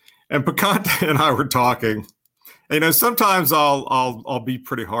 And Picante and I were talking. Sometimes I'll be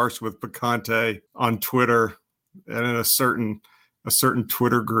pretty harsh with Picante on Twitter and in a certain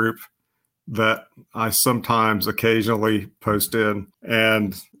Twitter group that I sometimes occasionally post in.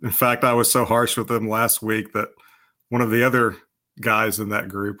 And in fact, I was so harsh with him last week that one of the other guys in that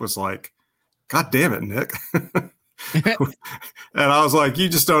group was like, God damn it, Nick. And I was like, you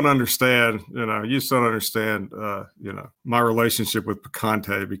just don't understand, my relationship with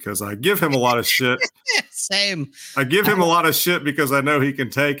Picante, because I give him a lot of shit. Same. I give him a lot of shit because I know he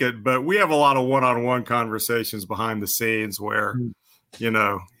can take it, but we have a lot of one-on-one conversations behind the scenes where,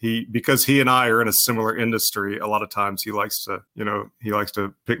 because he and I are in a similar industry, a lot of times he likes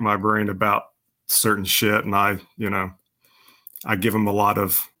to pick my brain about certain shit. And I give him a lot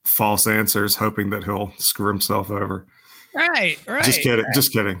of false answers, hoping that he'll screw himself over. Right. Just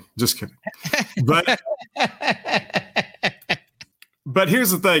kidding. But here's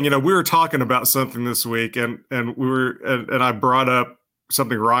the thing, we were talking about something this week, and I brought up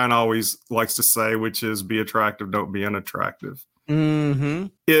something Ryan always likes to say, which is be attractive, don't be unattractive. Mm-hmm.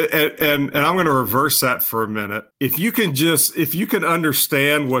 And I'm going to reverse that for a minute. If you can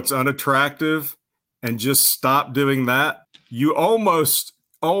understand what's unattractive and just stop doing that, you almost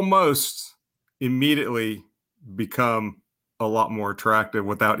immediately become a lot more attractive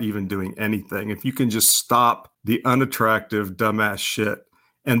without even doing anything. If you can just stop the unattractive, dumbass shit,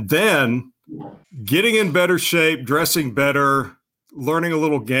 and then getting in better shape, dressing better, learning a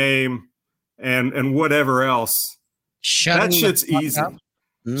little game, and whatever else, that shit's easy.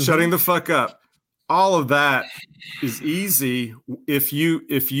 Mm-hmm. Shutting the fuck up. All of that is easy if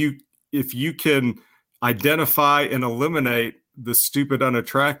you can identify and eliminate the stupid,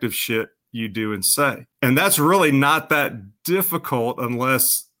 unattractive shit you do and say. And that's really not that difficult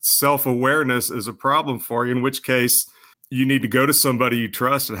unless self-awareness is a problem for you, in which case you need to go to somebody you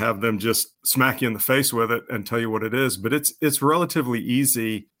trust and have them just smack you in the face with it and tell you what it is. But it's relatively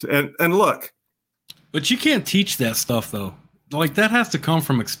easy to, and look. But you can't teach that stuff though. like that has to come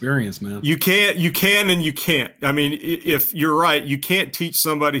from experience, man. You can and you can't. I mean, if you're right, you can't teach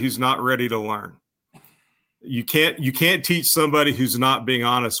somebody who's not ready to learn. You can't teach somebody who's not being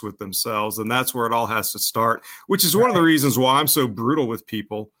honest with themselves, and that's where it all has to start, which is one of the reasons why I'm so brutal with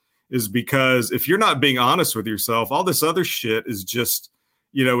people, is because if you're not being honest with yourself, all this other shit is just,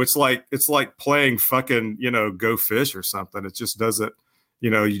 it's like playing fucking, Go Fish or something. It just doesn't,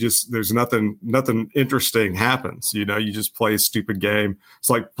 there's nothing interesting happens. You just play a stupid game. It's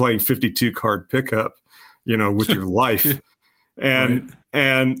like playing 52 card pickup, with your life.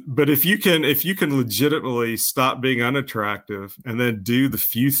 But if you can legitimately stop being unattractive and then do the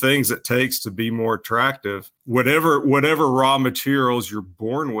few things it takes to be more attractive, whatever raw materials you're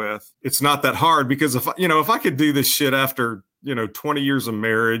born with, it's not that hard. Because if I could do this shit after 20 years of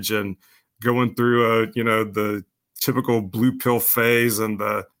marriage and going through the typical blue pill phase and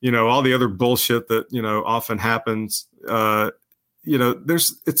the all the other bullshit that often happens,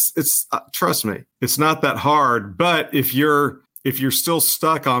 trust me, it's not that hard. But if you're still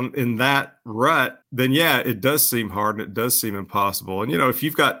stuck in that rut, then yeah, it does seem hard and it does seem impossible. And if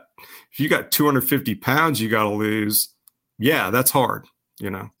you've got 250 pounds you got to lose, yeah, that's hard.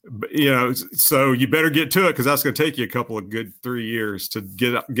 So you better get to it, because that's going to take you a couple of good 3 years to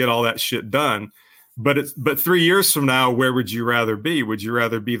get all that shit done. But 3 years from now, where would you rather be? Would you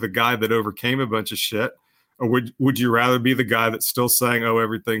rather be the guy that overcame a bunch of shit, or would you rather be the guy that's still saying, "Oh,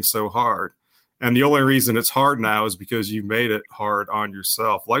 everything's so hard"? And the only reason it's hard now is because you made it hard on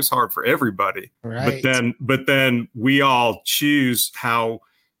yourself. Life's hard for everybody. Right. But then we all choose how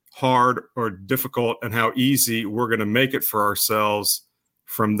hard or difficult and how easy we're going to make it for ourselves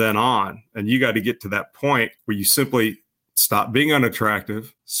from then on. And you got to get to that point where you simply stop being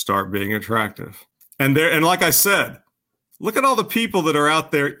unattractive, start being attractive. And like I said, look at all the people that are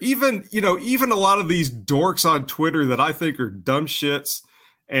out there, even a lot of these dorks on Twitter that I think are dumb shits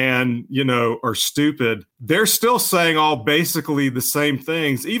and are stupid. They're still saying all basically the same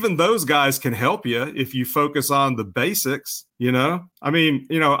things. Even those guys can help you if you focus on the basics. I mean,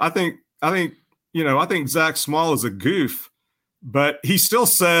 I think Zach Small is a goof, but he still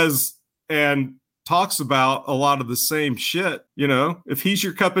says and talks about a lot of the same shit. If he's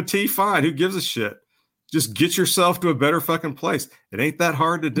your cup of tea, fine. Who gives a shit? Just get yourself to a better fucking place. It ain't that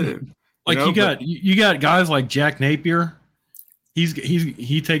hard to do. Like you got guys like Jack Napier.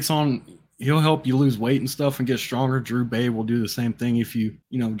 He takes on, he'll help you lose weight and stuff and get stronger. Drew Bay will do the same thing if you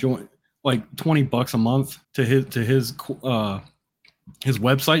join, like $20 a month to his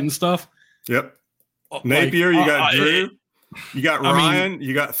website and stuff. Yep. Napier, you got Drew, you got Ryan,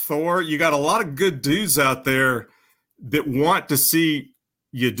 you got Thor, you got a lot of good dudes out there that want to see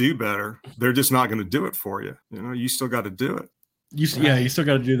you do better. They're just not going to do it for you. You still got to do it. You still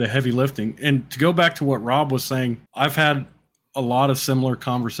got to do the heavy lifting. And to go back to what Rob was saying, I've had a lot of similar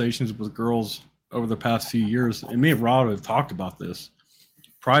conversations with girls over the past few years, and me and Rob have talked about this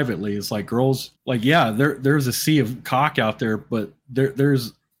privately. It's like girls, like, yeah, there's a sea of cock out there, but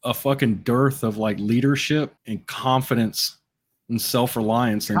there's a fucking dearth of like leadership and confidence and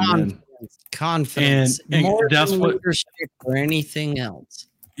self-reliance and confidence and more that's than what leadership or anything else.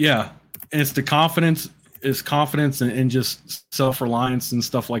 Yeah, and it's the confidence. Is confidence and just self-reliance and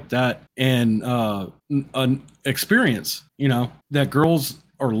stuff like that, and an experience, that girls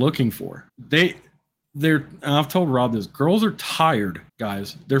are looking for. They're I've told Rob this. Girls are tired,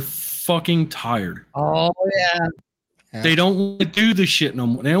 guys. They're fucking tired. Oh yeah. They don't want to do this shit no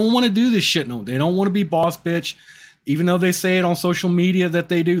more. They don't want to do this shit no more. They don't want to be boss bitch, even though they say it on social media that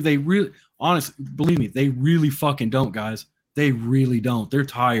they do. They really, honestly, believe me, they really fucking don't, guys. They really don't. They're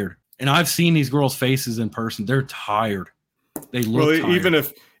tired. And I've seen these girls' faces in person. They're tired. They look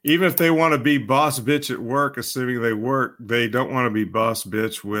tired. Even if they want to be boss bitch at work, assuming they work, they don't want to be boss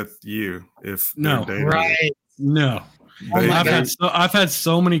bitch with you. No. I've had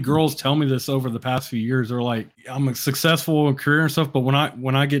so many girls tell me this over the past few years. They're like, I'm successful in career and stuff, but when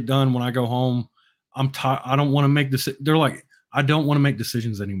I get done, when I go home, I'm tired. I don't want to make this. They're like, I don't want to make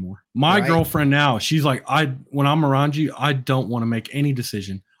decisions anymore. My girlfriend now, she's like, when I'm around you, I don't want to make any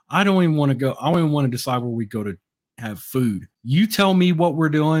decision. I don't even want to go. I don't even want to decide where we go to have food. You tell me what we're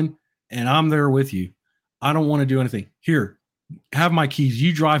doing, and I'm there with you. I don't want to do anything. Here, have my keys.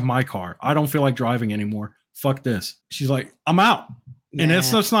 You drive my car. I don't feel like driving anymore. Fuck this. She's like, I'm out. And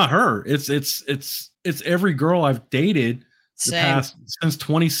that's not her. It's every girl I've dated since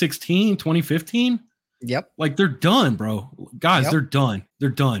 2016, 2015. Yep. Like they're done, bro. Guys, they're done. They're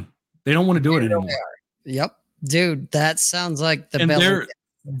done. They don't want to do it anymore. Yep. Dude, that sounds like the bell.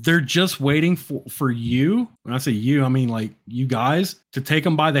 They're just waiting for you. When I say you, I mean like you guys to take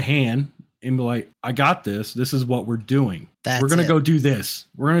them by the hand and be like, I got this. This is what we're doing. That's we're going to it. go do this.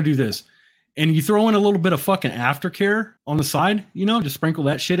 We're going to do this. And you throw in a little bit of fucking aftercare on the side, you know, just sprinkle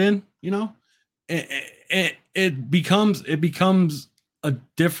that shit in, you know, it becomes a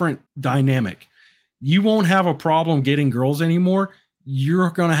different dynamic. You won't have a problem getting girls anymore. You're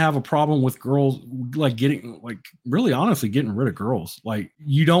going to have a problem with girls, like really honestly getting rid of girls. Like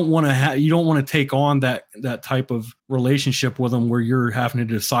you don't want to take on that type of relationship with them where you're having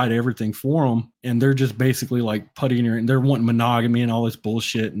to decide everything for them. And they're just basically like putting and they're wanting monogamy and all this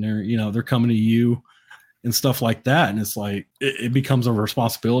bullshit. And they're coming to you and stuff like that. And it's like, it becomes a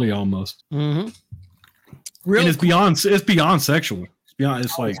responsibility almost. Mm-hmm. And it's beyond sexual.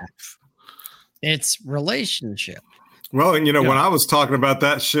 It's relationship. Well, and when I was talking about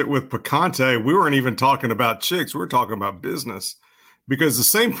that shit with Picante, we weren't even talking about chicks. We were talking about business, because the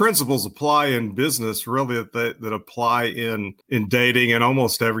same principles apply in business really that apply in dating and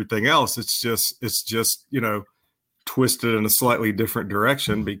almost everything else. It's just twisted in a slightly different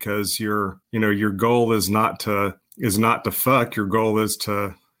direction, because your goal is not to fuck. Your goal is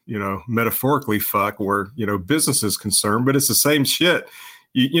to, metaphorically fuck where, business is concerned, but it's the same shit.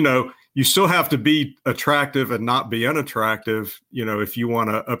 You still have to be attractive and not be unattractive, if you want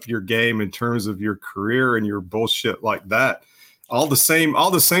to up your game in terms of your career and your bullshit like that. All the same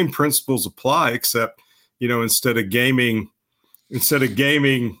principles apply, except, instead of gaming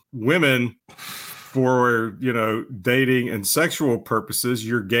women for, dating and sexual purposes,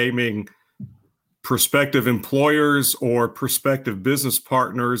 you're gaming prospective employers or prospective business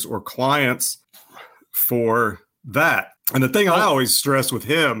partners or clients for that. And the thing I always stress with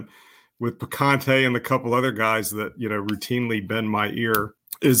him, with Picante and a couple other guys that, routinely bend my ear,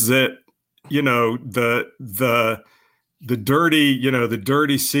 is that, the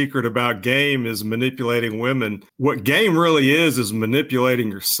dirty secret about game is manipulating women. What game really is manipulating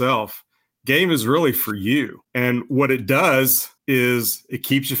yourself. Game is really for you. And what it does is it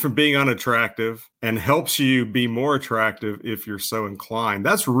keeps you from being unattractive and helps you be more attractive if you're so inclined.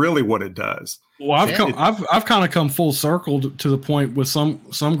 That's really what it does. Well, I've kind of come full circle to the point with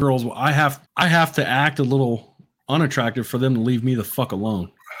some girls. I have to act a little unattractive for them to leave me the fuck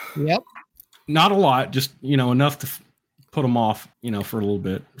alone. Yep. Not a lot, just enough to put them off, for a little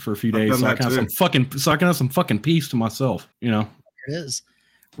bit, for a few days, so I can have some fucking peace to myself. There it is.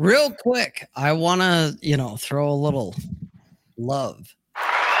 Real quick, I want to throw a little love.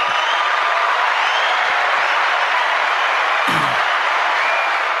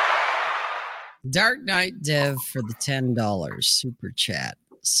 Dark Knight Dev for the $10 super chat.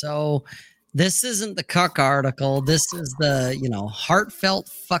 So this isn't the cuck article. This is the, heartfelt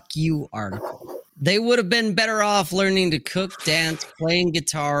fuck you article. They would have been better off learning to cook, dance, playing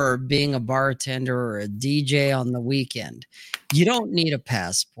guitar, or being a bartender or a DJ on the weekend. You don't need a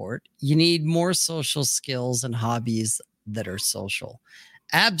passport. You need more social skills and hobbies that are social.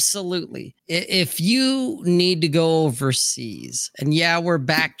 Absolutely. If you need to go overseas, and yeah, we're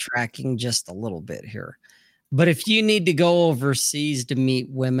backtracking just a little bit here, but if you need to go overseas to meet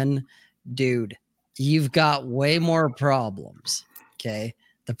women, dude, you've got way more problems. Okay.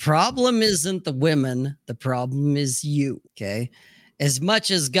 The problem isn't the women. The problem is you. Okay. As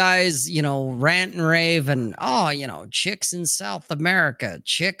much as guys, rant and rave and, chicks in South America,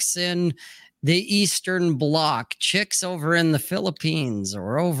 chicks in the Eastern Bloc, chicks over in the Philippines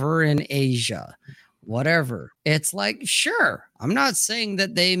or over in Asia, whatever. It's like, sure, I'm not saying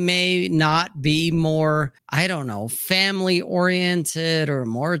that they may not be more, family oriented or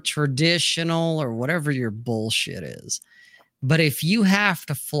more traditional or whatever your bullshit is. But if you have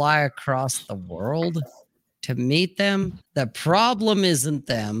to fly across the world to meet them, the problem isn't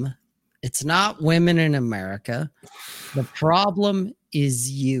them. It's not women in America. The problem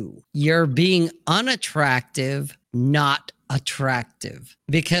is you. You're being unattractive, not attractive.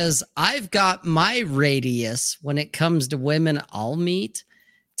 Because I've got my radius when it comes to women I'll meet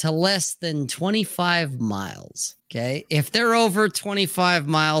to less than 25 miles. Okay. If they're over 25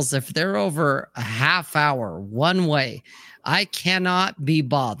 miles, if they're over a half hour one way, I cannot be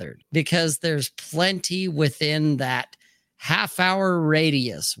bothered because there's plenty within that half hour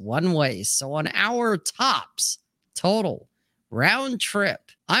radius one way. So an hour tops total round trip.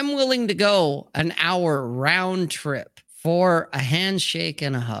 I'm willing to go an hour round trip for a handshake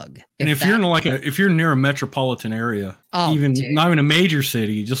and a hug. And if you're near a metropolitan area, not even a major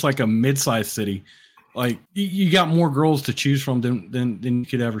city, just like a mid-sized city, like you got more girls to choose from than you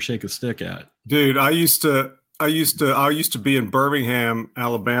could ever shake a stick at. Dude, I used to be in Birmingham,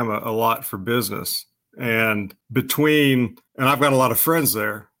 Alabama a lot for business. And I've got a lot of friends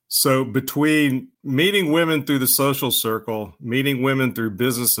there. So between meeting women through the social circle, meeting women through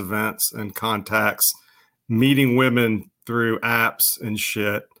business events and contacts, meeting women through apps and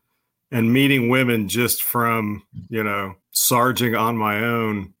shit, and meeting women just from, sarging on my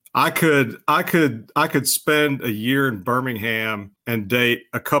own, I could spend a year in Birmingham and date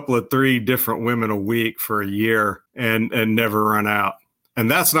a couple of 3 different women a week for a year and never run out. And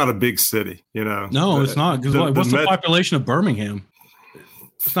that's not a big city, No, it's not. Because what's the population of Birmingham?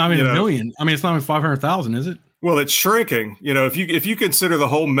 It's not even a million. I mean, it's not even 500,000, is it? Well, it's shrinking. If you consider the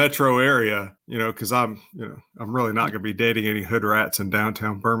whole metro area, because I'm really not going to be dating any hood rats in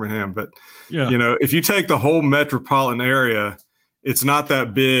downtown Birmingham. But if you take the whole metropolitan area, it's not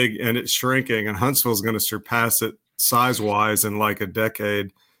that big and it's shrinking. And Huntsville's going to surpass it size wise in like in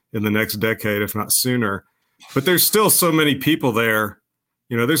the next decade, if not sooner. But there's still so many people there.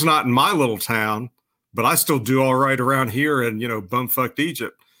 There's not in my little town, but I still do all right around here in, bumfucked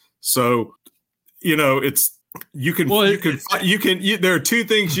Egypt. So, it's, there are 2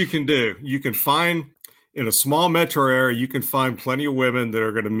 things you can do. You can find in a small metro area, you can find plenty of women that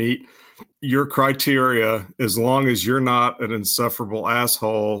are going to meet your criteria as long as you're not an insufferable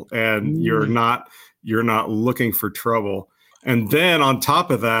asshole and you're not looking for trouble. And then on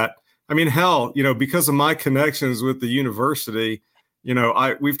top of that, I mean, hell, because of my connections with the university,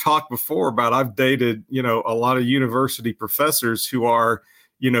 we've talked before about I've dated, a lot of university professors who are,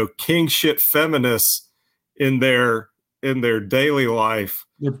 king shit feminists in their daily life,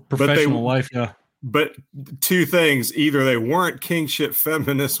 their professional life. Yeah. But 2 things, either they weren't king shit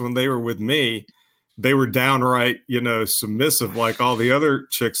feminists when they were with me, they were downright, submissive like all the other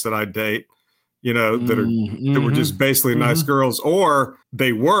chicks that I date, that were just basically nice girls, or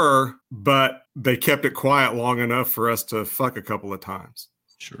they were, but they kept it quiet long enough for us to fuck a couple of times.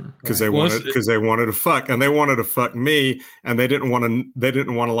 Sure. Because they wanted to fuck, and they wanted to fuck me, and they didn't want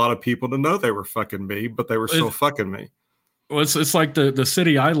a lot of people to know they were fucking me, but they were still fucking me. Well, it's like the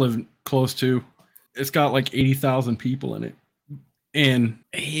city I live close to. It's got like 80,000 people in it, and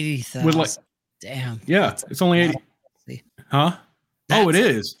 80,000. Damn. Yeah, it's only 80. Huh? Oh, it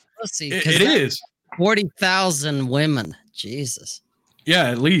is. Let's see. It is 40,000 women. Jesus. Yeah,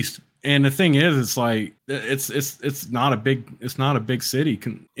 at least. And the thing is, it's like it's not a big city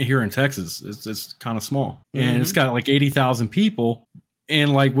here in Texas. It's kind of small, and it's got like 80,000 people,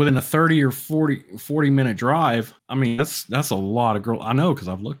 and like within a 30 or 40 minute drive. I mean, that's a lot of girls. I know because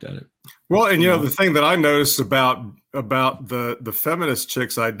I've looked at it. Well, and the thing that I noticed about the feminist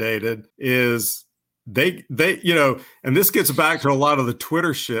chicks I dated is they and this gets back to a lot of the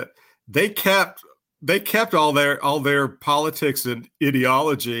Twitter shit. They kept all their politics and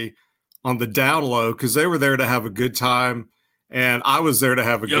ideology on the down low because they were there to have a good time, and I was there to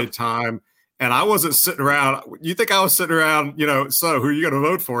have a good time, and I wasn't sitting around. You think I was sitting around? So who are you going to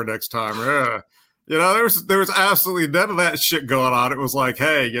vote for next time? There was absolutely none of that shit going on. It was like,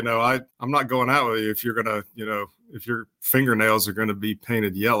 hey, I'm not going out with you if you're gonna, if your fingernails are gonna be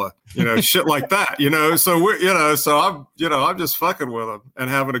painted yellow, shit like that, So I'm just fucking with them and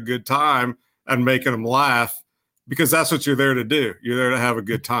having a good time and making them laugh because that's what you're there to do. You're there to have a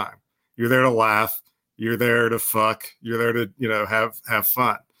good time. You're there to laugh. You're there to fuck. You're there to, have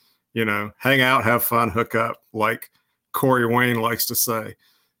fun, hang out, have fun, hook up, like Corey Wayne likes to say.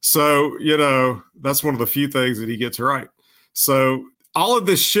 So, that's one of the few things that he gets right. So all of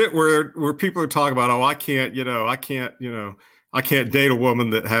this shit where people are talking about, I can't date a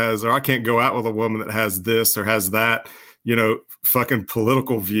woman that has, or I can't go out with a woman that has this or has that, fucking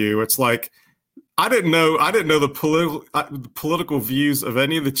political view. It's like, I didn't know the political views of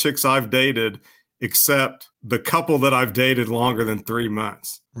any of the chicks I've dated, except the couple that I've dated longer than 3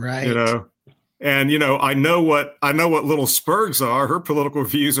 months. Right. And I know what little Spurgs are, her political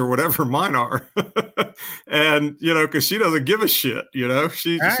views or whatever mine are. And because she doesn't give a shit,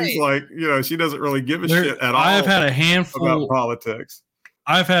 she's like, she doesn't really give a shit at all. I've had a handful about politics.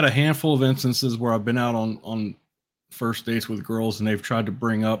 I've had a handful of instances where I've been out on first dates with girls and they've tried to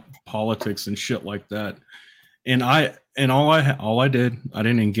bring up politics and shit like that. And all I did, I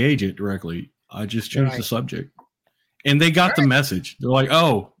didn't engage it directly. I just changed the subject. And they got the message. They're like,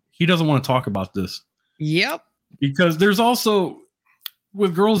 oh, he doesn't want to talk about this. Yep. Because there's also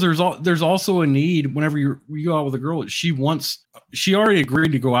with girls, there's also a need whenever you go out with a girl, she already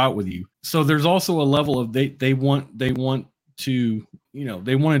agreed to go out with you. So there's also a level of they want to,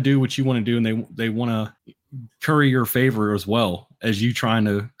 they want to do what you want to do, and they want to curry your favor as well as you trying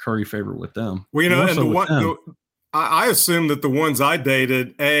to curry favor with them. Well, and I assume that the ones I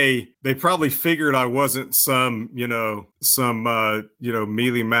dated, they probably figured I wasn't some mealy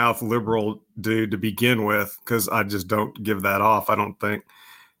mouth liberal dude to begin with, because I just don't give that off, I don't think.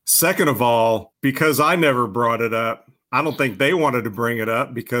 Second of all, because I never brought it up, I don't think they wanted to bring it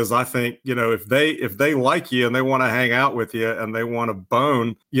up, because I think, if they like you and they want to hang out with you and they want to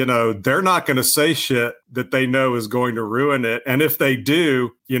bone, they're not going to say shit that they know is going to ruin it. And if they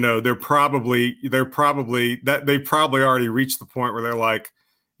do, they probably already reached the point where they're like,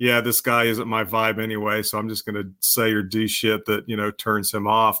 yeah, this guy isn't my vibe anyway, so I'm just going to say or do shit that, turns him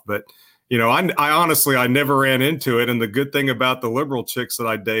off. But, I honestly, I never ran into it. And the good thing about the liberal chicks that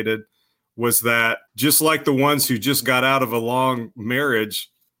I dated was that, just like the ones who just got out of a long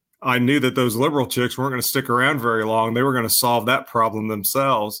marriage, I knew that those liberal chicks weren't going to stick around very long. They were going to solve that problem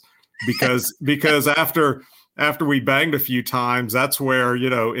themselves, because after we banged a few times, that's where,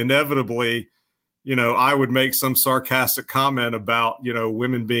 inevitably, I would make some sarcastic comment about,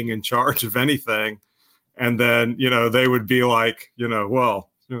 women being in charge of anything. And then, they would be like, well,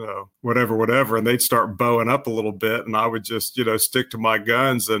 whatever. And they'd start bowing up a little bit. And I would just, stick to my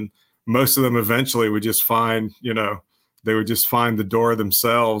guns. And most of them eventually would just find, they would just find the door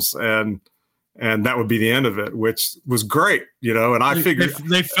themselves. And that would be the end of it, which was great, and I figured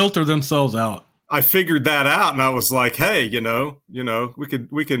they filter themselves out. I figured that out. And I was like, hey,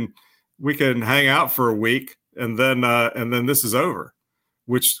 we can hang out for a week and then this is over,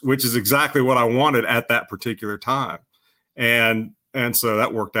 which is exactly what I wanted at that particular time. And so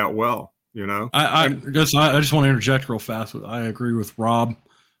that worked out well, I just want to interject real fast. I agree with Rob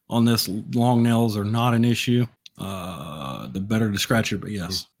on this. Long nails are not an issue. The better to scratch it, but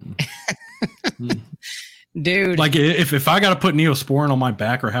yes. Dude. Like if I got to put Neosporin on my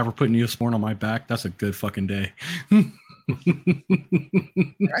back or have her put Neosporin on my back, that's a good fucking day. Right?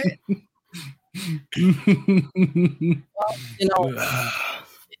 Well,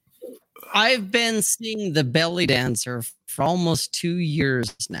 I've been seeing The Belly Dancer for almost 2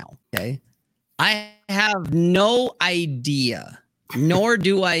 years now. Okay. I have no idea, nor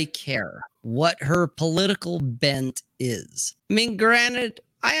do I care what her political bent is. I mean, granted,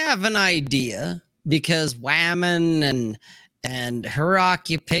 I have an idea because women and her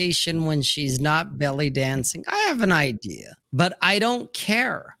occupation when she's not belly dancing, I have an idea, but I don't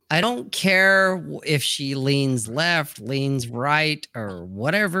care. I don't care if she leans left, leans right, or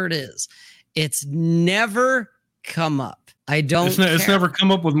whatever it is. It's never come up. I don't care. It's never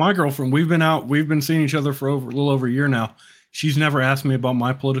come up with my girlfriend. We've been seeing each other for a little over a year now. She's never asked me about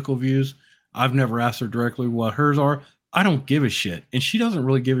my political views. I've never asked her directly what hers are. I don't give a shit. And she doesn't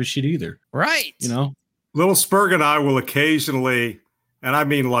really give a shit either. Right. Little Spurg and I will occasionally, and I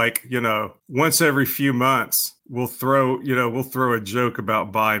mean like, once every few months, we'll throw a joke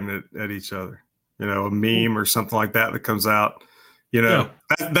about Biden at each other, a meme or something like that comes out,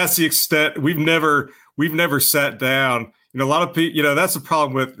 that's the extent. We've never sat down. A lot of people, that's the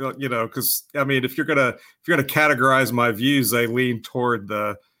problem with, because I mean, if you're gonna categorize my views, they lean toward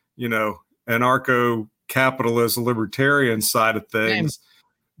the, anarcho-capitalist libertarian side of things.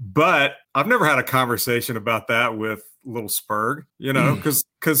 But I've never had a conversation about that with Little Spurg,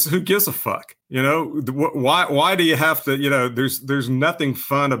 because who gives a fuck? Why do you have to, there's nothing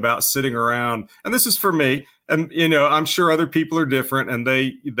fun about sitting around. And this is for me. And, I'm sure other people are different and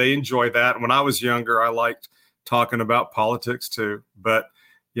they enjoy that. When I was younger, I liked talking about politics too, but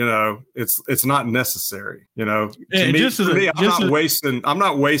it's not necessary, to me, I'm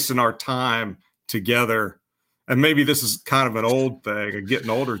not wasting our time together. And maybe this is kind of an old thing, a getting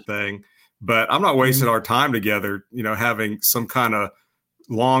older thing, but I'm not wasting our time together, having some kind of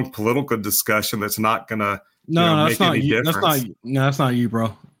long political discussion that's not going to make any difference. That's not you,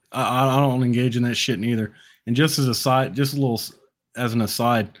 bro. I don't engage in that shit neither. And just as an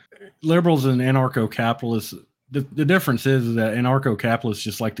aside, liberals and anarcho-capitalists, the difference is that anarcho-capitalists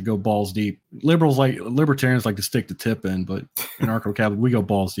just like to go balls deep. Libertarians like to stick the tip in, but anarcho-capitalists, we go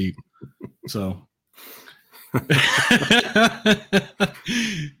balls deep. So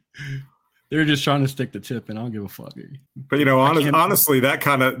they're just trying to stick the tip in. I don't give a fuck. But honestly, that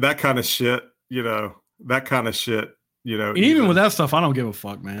kind of shit, and even with that stuff, I don't give a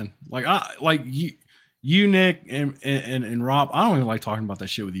fuck, man. Like you, Nick, and Rob, I don't even like talking about that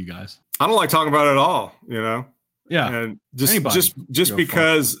shit with you guys. I don't like talking about it at all, Yeah. And just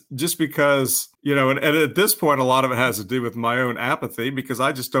because, and at this point, a lot of it has to do with my own apathy because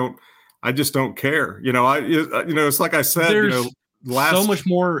I just don't care. It's like I said, there's so much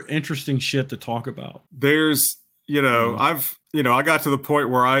more interesting shit to talk about. There's, I got to the point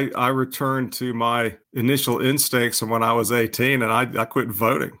where I returned to my initial instincts when I was 18 and I quit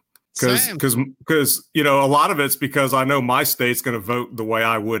voting because a lot of it's because I know my state's going to vote the way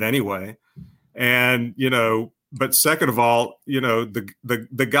I would anyway. And, but second of all,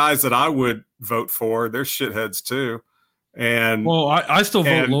 the guys that I would vote for, they're shitheads too. And Well, I still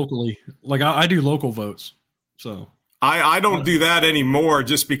vote and- locally. Like I do local votes. So I don't do that anymore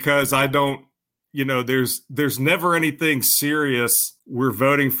just because I don't, there's never anything serious we're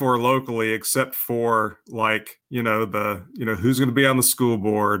voting for locally except for like, who's going to be on the school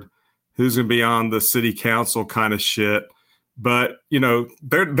board, who's going to be on the city council kind of shit. But, they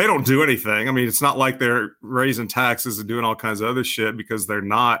don't do anything. I mean, it's not like they're raising taxes and doing all kinds of other shit because they're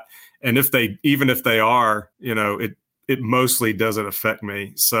not. And even if they are, it mostly doesn't affect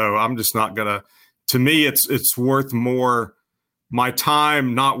me. So I'm just not going to me, it's worth more. My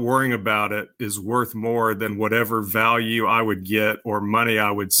time not worrying about it is worth more than whatever value I would get or money I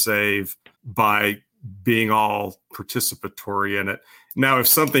would save by being all participatory in it. Now, if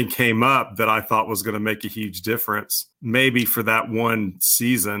something came up that I thought was going to make a huge difference, maybe for that one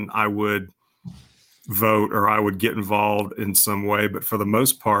season, I would vote or I would get involved in some way. But for the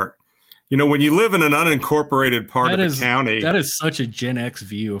most part, when you live in an unincorporated part of the county, that is such a Gen X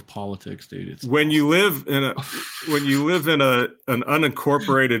view of politics, dude. When you live in an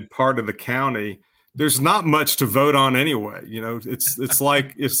unincorporated part of the county, there's not much to vote on anyway. It's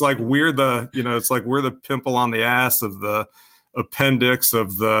like we're the pimple on the ass of the appendix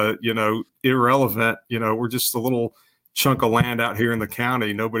of the irrelevant. We're just a little chunk of land out here in the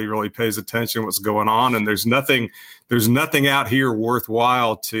county. Nobody really pays attention to what's going on, and there's nothing out here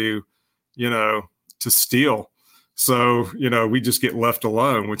worthwhile to steal. So, we just get left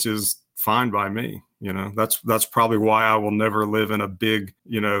alone, which is fine by me. That's probably why I will never live in a big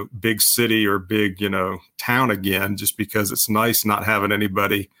city or big, town again, just because it's nice not having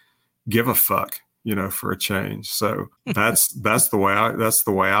anybody give a fuck, for a change. So that's the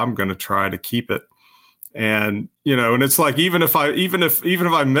way I'm going to try to keep it. And, and it's like, even if I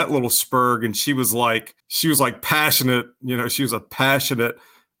met little Spurg and she was like passionate, she was a passionate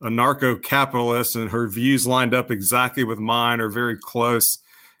anarcho-capitalist and her views lined up exactly with mine or very close,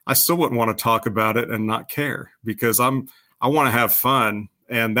 I still wouldn't want to talk about it and not care because I want to have fun.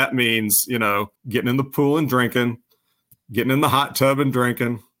 And that means, getting in the pool and drinking, getting in the hot tub and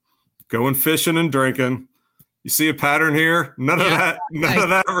drinking, going fishing and drinking. You see a pattern here? None of that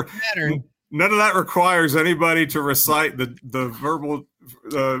requires anybody to recite the verbal,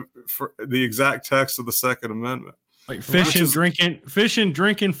 the exact text of the Second Amendment. Like fishing, drinking,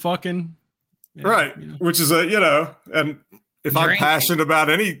 fucking. Yeah, right. Which is and if I'm passionate about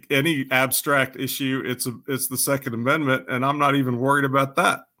any abstract issue, it's the Second Amendment, and I'm not even worried about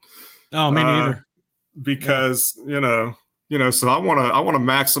that. Oh, me neither. Because, so I want to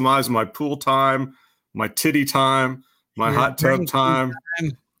maximize my pool time, my titty time, my hot tub time,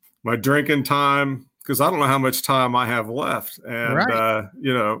 my drinking time, because I don't know how much time I have left. And,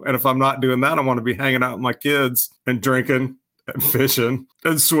 and if I'm not doing that, I want to be hanging out with my kids and drinking and fishing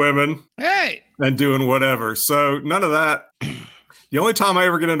and swimming and doing whatever. So none of that. The only time I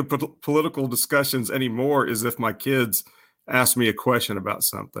ever get into political discussions anymore is if my kids ask me a question about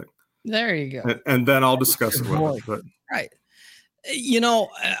something. There you go. And then I'll discuss it with them. But. Right.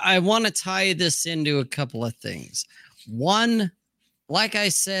 I want to tie this into a couple of things. One, like I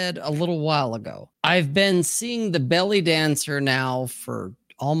said a little while ago, I've been seeing the belly dancer now for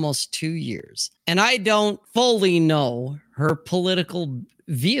almost 2 years, and I don't fully know her political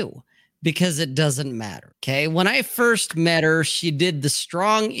view because it doesn't matter. Okay. When I first met her, she did the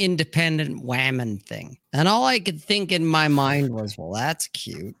strong, independent whammon thing. And all I could think in my mind was, well, that's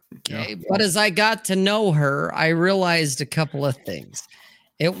cute. Okay. Yeah. But as I got to know her, I realized a couple of things.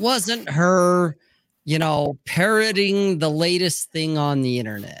 It wasn't her, parroting the latest thing on the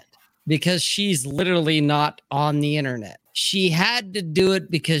internet, because she's literally not on the internet. She had to do it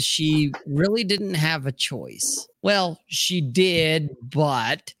because she really didn't have a choice. Well, she did,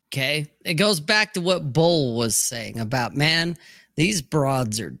 but okay, it goes back to what Bull was saying about, man, these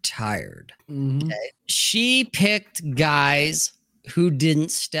broads are tired. Mm-hmm. Okay? She picked guys who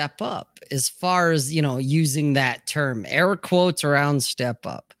didn't step up, as far as, using that term, air quotes around step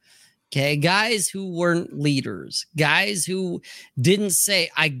up. Okay, guys who weren't leaders, guys who didn't say,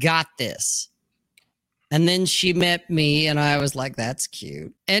 I got this. And then she met me and I was like, that's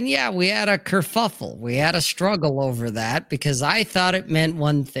cute. And yeah, we had a kerfuffle. We had a struggle over that because I thought it meant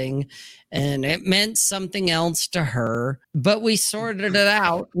one thing and it meant something else to her. But we sorted it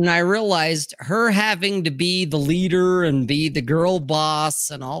out. And I realized her having to be the leader and be the girl boss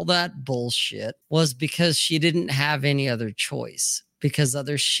and all that bullshit was because she didn't have any other choice, because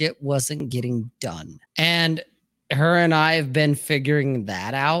other shit wasn't getting done. And her and I have been figuring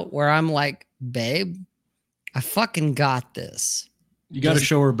that out, where I'm like, babe, I fucking got this. You got to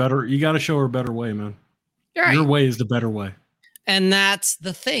show her better. You got to show her a better way, man. Right. Your way is the better way. And that's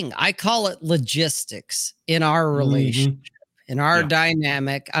the thing. I call it logistics in our relationship, in our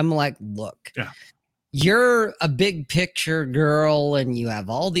dynamic. I'm like, look, you're a big picture girl and you have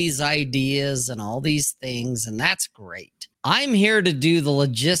all these ideas and all these things, and that's great. I'm here to do the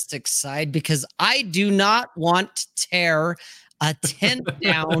logistics side because I do not want to tear a tent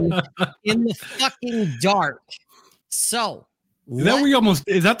down in the fucking dark. So is that where you almost,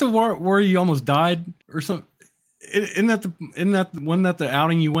 is that the where you almost died or something? Isn't that the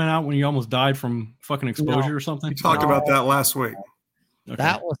outing you went out when you almost died from fucking exposure or something? We talked about that last week. Okay.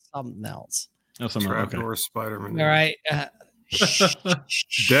 That was something else. That's something else. Trapdoor Spider-Man. All right.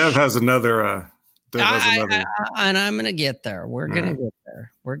 Dev has another. And I'm gonna get there. We're gonna get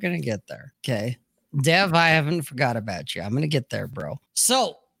there. We're gonna get there. Okay, Dev, I haven't forgot about you. I'm gonna get there, bro.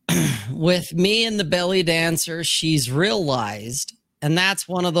 So, with me and the belly dancer, she's realized, and that's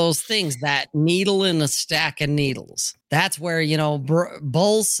one of those things, that needle in a stack of needles. That's where, you know,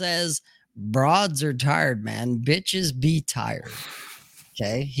 Bull says, broads are tired, man. Bitches be tired.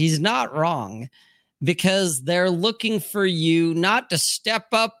 Okay, he's not wrong. Because they're looking for you not to step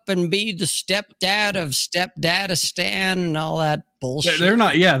up and be the stepdad of Stepdadistan and all that bullshit. They're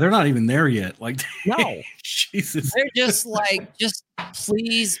not even there yet. Like, no, Jesus. They're just like, just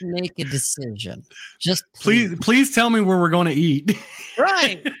please make a decision. Just please tell me where we're going to eat.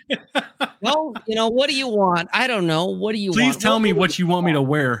 Right. Well, you know, what do you want? I don't know. What do you want? Please tell me what you want me to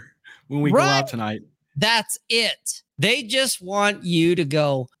wear when we go out tonight. That's it. They just want you to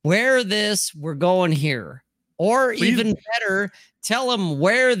go, wear this, we're going here. Or even better, tell them,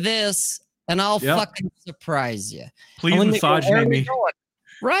 wear this, and I'll fucking surprise you. Please misogyny me.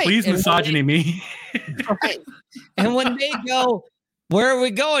 Right. Please misogyny me. Right. And when they go, where are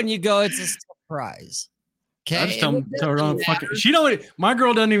we going? You go, it's a surprise. Okay. I just tell her fucking, my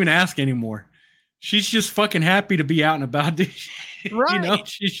girl doesn't even ask anymore. She's just fucking happy to be out and about. Right. You know,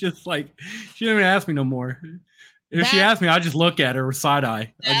 she's just like, she doesn't even ask me no more. If she asks me, I just look at her with side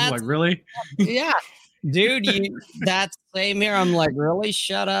eye. I'm just like, really? Yeah. Dude, that's same here. I'm like, really?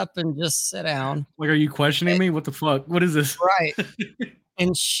 Shut up and just sit down. Like, are you questioning me? What the fuck? What is this? Right.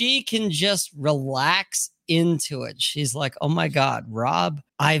 And she can just relax into it. She's like, oh my God, Rob,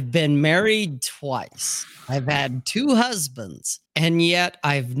 I've been married twice. I've had 2 husbands, and yet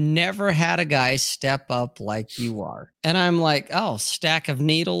I've never had a guy step up like you are. And I'm like, oh, stack of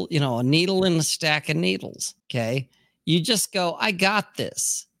needle, you know, a needle in a stack of needles. Okay. You just go, I got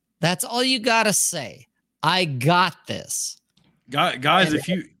this. That's all you got to say. I got this. Guys, if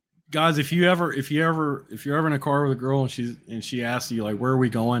you're ever in a car with a girl and she asks you like, where are we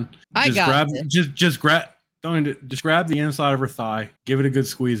going? Just grab the inside of her thigh, give it a good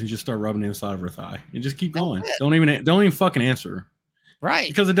squeeze, and just start rubbing the inside of her thigh, and just keep going. Don't even fucking answer her. Right.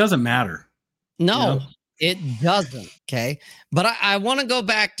 Because it doesn't matter. No, you know? It doesn't. Okay. But I want to go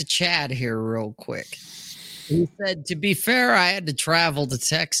back to Chad here real quick. He said, to be fair, I had to travel to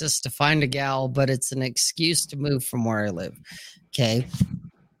Texas to find a gal, but it's an excuse to move from where I live. Okay.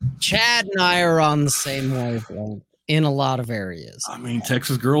 Chad and I are on the same wavelength in a lot of areas. I mean,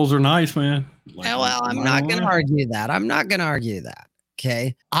 Texas girls are nice, man. Like, well, I'm not going to argue that.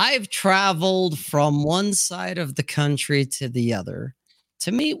 Okay. I've traveled from one side of the country to the other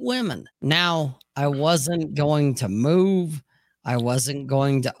to meet women. Now, I wasn't going to move. I wasn't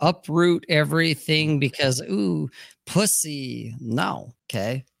going to uproot everything because, ooh, pussy. No.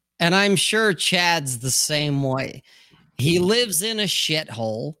 Okay. And I'm sure Chad's the same way. He lives in a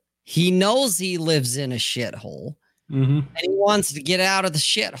shithole. He knows he lives in a shithole. Mm-hmm. And he wants to get out of the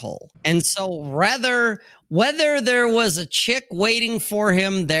shithole. And so whether there was a chick waiting for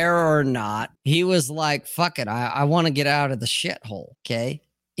him there or not, he was like, fuck it. I want to get out of the shithole. Okay.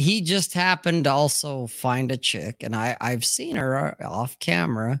 He just happened to also find a chick, and I've seen her off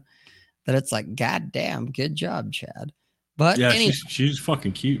camera, that it's like, God damn, good job, Chad. But yeah, anyway, she's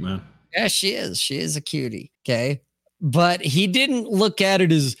fucking cute, man. Yeah, she is. She is a cutie. Okay. But he didn't look at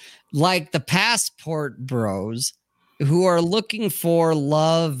it as like the passport bros who are looking for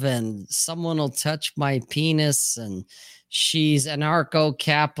love and someone will touch my penis and she's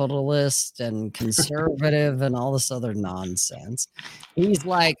anarcho-capitalist and conservative and all this other nonsense. He's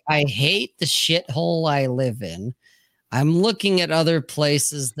like, I hate the shithole I live in. I'm looking at other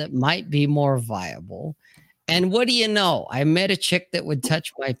places that might be more viable. And what do you know? I met a chick that would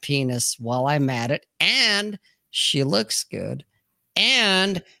touch my penis while I'm at it, and she looks good,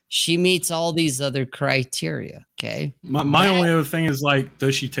 and she meets all these other criteria. Okay. My only other thing is like,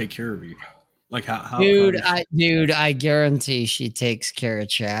 does she take care of you? Like how I guarantee she takes care of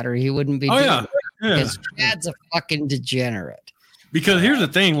Chad, or he wouldn't be. Because Chad's a fucking degenerate. Because here's the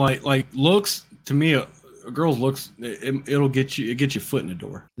thing, like looks to me girl's looks, it'll get you foot in the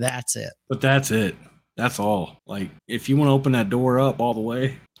door. That's it. But that's it. That's all. Like, if you want to open that door up all the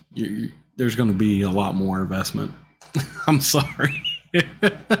way, there's going to be a lot more investment. I'm sorry.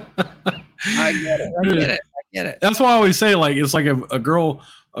 I get it. That's why I always say, like, it's like if a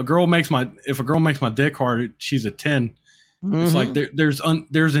girl makes my dick hard, she's a 10. It's like there's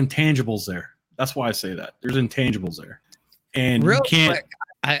intangibles there. That's why I say that. There's intangibles there. And Real you can't. quick,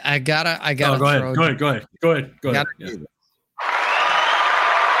 I gotta. Go ahead. Yeah.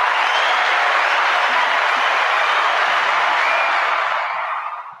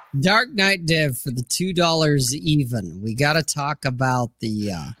 Dark Knight Dev for the $2 even. We got to talk about the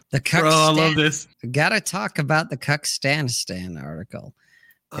Cuck. Bro, I love this. We got to talk about the Cuckstanistan article.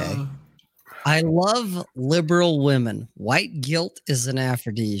 Okay. I love liberal women. White guilt is an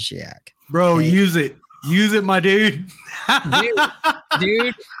aphrodisiac. Bro, Okay. use it, my dude.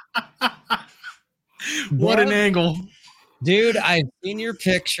 Dude. What an angle. Dude, I've seen your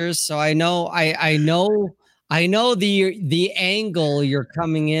pictures, so I know the angle you're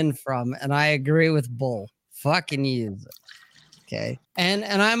coming in from, and I agree with Bull. Fucking use it. Okay. And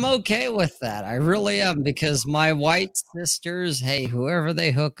I'm okay with that. I really am, because my white sisters, hey, whoever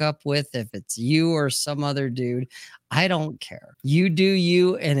they hook up with, if it's you or some other dude, I don't care. You do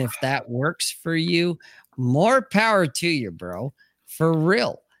you, and if that works for you, more power to you, bro. For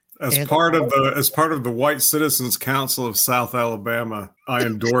real. As part of the White Citizens Council of South Alabama, I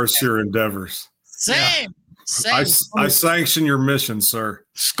endorse your endeavors. Same. I sanction your mission, sir.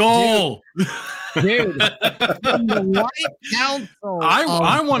 Skull. Dude, the White Council.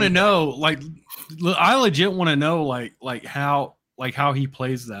 I want to know, like, I legit want to know, like how he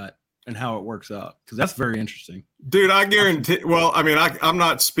plays that and how it works out, because that's very interesting. Dude, I guarantee. Well, I mean, I'm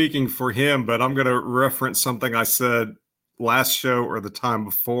not speaking for him, but I'm going to reference something I said last show or the time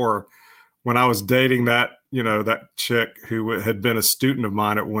before when I was dating that chick who had been a student of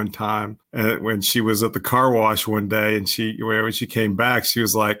mine at one time. And when she was at the car wash one day, and when she came back, she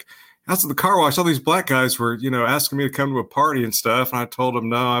was like, "After the car wash, all these black guys were, asking me to come to a party and stuff." And I told them,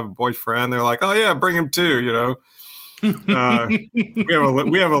 "No, I have a boyfriend." They're like, "Oh yeah, bring him too." We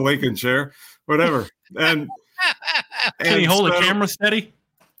have a Lincoln chair, whatever. And can he hold a camera steady?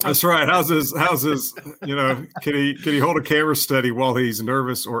 That's right. How's his? Can he hold a camera steady while he's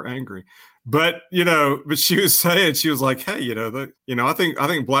nervous or angry? But she was saying, she was like, "Hey, I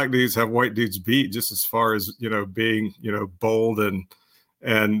think black dudes have white dudes beat, just as far as being bold and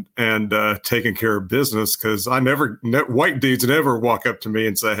taking care of business, because white dudes never walk up to me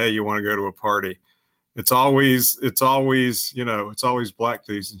and say, 'Hey, you want to go to a party?' It's always black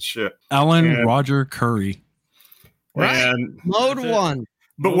dudes and shit." Roger Curry. Right. And Mode one.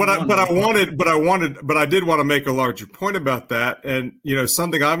 But I did want to make a larger point about that. And,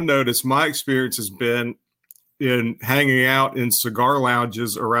 something I've noticed, my experience has been in hanging out in cigar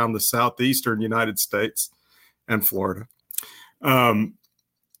lounges around the southeastern United States and Florida.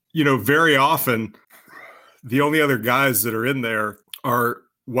 Very often the only other guys that are in there are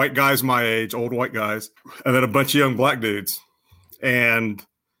white guys my age, old white guys, and then a bunch of young black dudes. And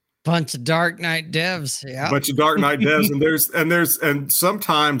bunch of Dark Knight devs, yeah. Bunch of Dark Knight devs, and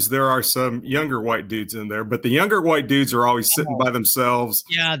sometimes there are some younger white dudes in there, but the younger white dudes are always sitting by themselves.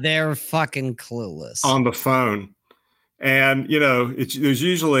 Yeah, they're fucking clueless on the phone. And there's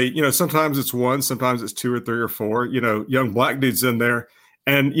usually, sometimes it's one, sometimes it's two or three or four, young black dudes in there.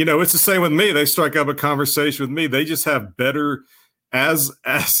 And it's the same with me. They strike up a conversation with me. They just have better, as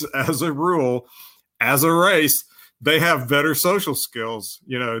a rule, as a race, they have better social skills.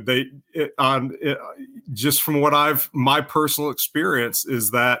 Just from what my personal experience is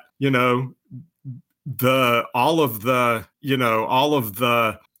that, all of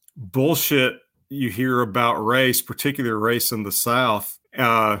the bullshit you hear about race, particular race in the South.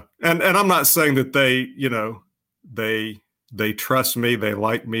 And I'm not saying that they trust me, they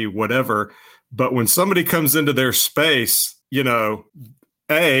like me, whatever. But when somebody comes into their space,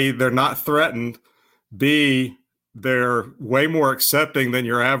 A, they're not threatened. B, they're way more accepting than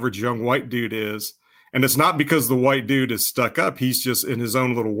your average young white dude is. And it's not because the white dude is stuck up. He's just in his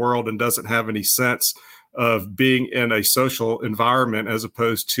own little world and doesn't have any sense of being in a social environment as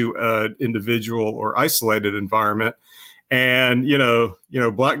opposed to an individual or isolated environment. And,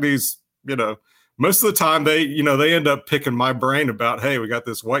 black dudes, most of the time they end up picking my brain about, hey, we got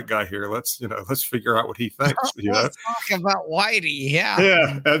this white guy here. Let's figure out what he thinks. Let's talk about Whitey. Yeah.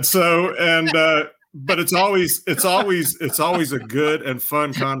 Yeah. And so, but it's always a good and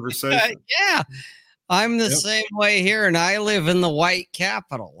fun conversation. Yeah. I'm the same way here, and I live in the white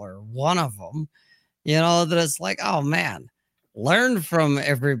capital, or one of them, that it's like, oh man, Learn from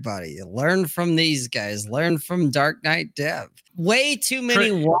everybody. Learn from these guys. Learn from Dark Knight Dev. Way too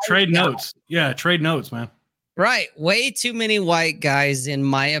many trade notes. Yeah, trade notes, man. Right. Way too many white guys, in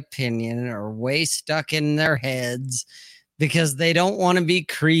my opinion, are way stuck in their heads because they don't want to be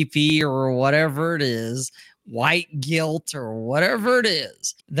creepy or whatever it is, white guilt or whatever it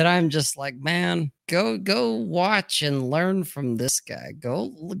is, that I'm just like, man, go watch and learn from this guy.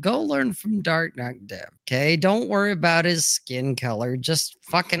 Go learn from Dark Knight Dev. Okay. Don't worry about his skin color. Just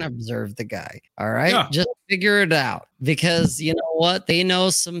fucking observe the guy. All right. Yeah. Just figure it out, because you know what? They know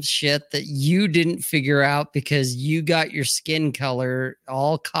some shit that you didn't figure out because you got your skin color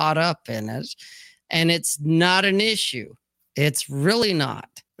all caught up in it. And it's not an issue. It's really not.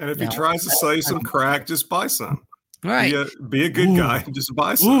 And if he tries to sell you some crack, just buy some. Right. Be a good guy and just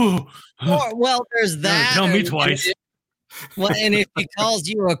buy some. Well, there's that. Tell me twice. Well, and if he calls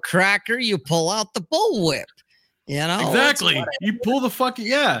you a cracker, you pull out the bullwhip. You know exactly. You pull the fucking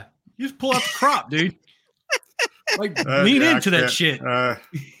You just pull out the crop, dude. Like lean into that shit. I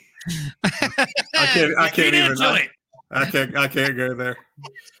can't even. I can't go there.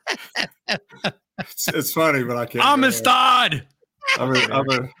 It's funny, but I can't. Amistad. I'm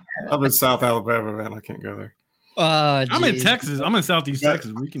in South Alabama, man. I can't go there. I'm in Texas. I'm in Southeast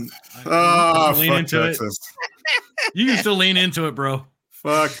Texas. We can lean into Texas. it. You can still lean into it, bro.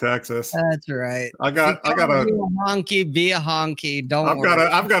 Fuck Texas. That's right. I got a honky. Be a honky. Don't.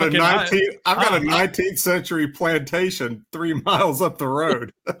 I've got a 19th century plantation 3 miles up the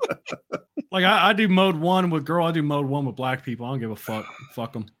road. Like I do mode 1 with girl. I do mode 1 with black people. I don't give a fuck.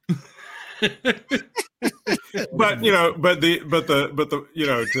 Fuck them. But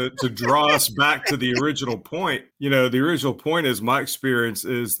to draw us back to the original point, the original point is my experience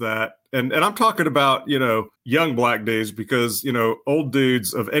is that, and I'm talking about, young black dudes, because, old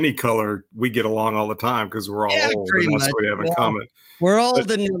dudes of any color, we get along all the time because we're all old. And that's what we have in common. We're old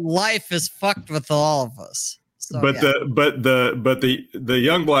and life is fucked with all of us. So, the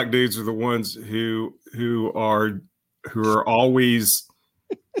young black dudes are the ones who are always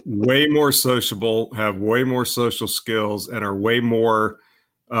way more sociable, have way more social skills, and are way more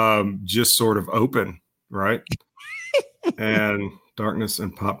just sort of open, right? And darkness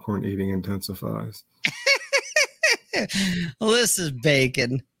and popcorn eating intensifies. Well, this is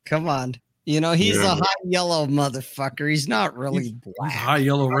Bacon. Come on. He's a high yellow motherfucker. He's not really black. High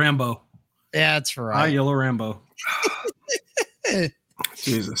yellow Rambo. Yeah, that's right. High yellow Rambo.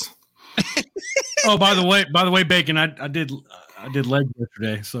 Jesus. Oh, by the way, Bacon, I did legs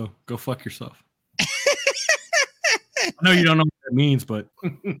yesterday, so go fuck yourself. I know you don't know what that means, but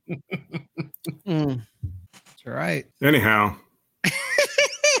that's right. Anyhow,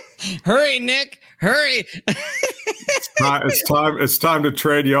 hurry, Nick, hurry! It's time to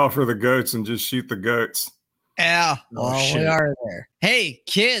trade you off for the goats and just shoot the goats. Yeah, well, we are there. Hey,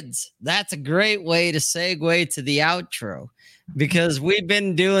 kids, that's a great way to segue to the outro, because we've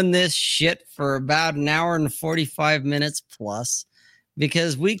been doing this shit for about an hour and 45 minutes plus,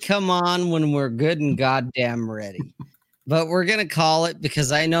 because we come on when we're good and goddamn ready. But we're going to call it,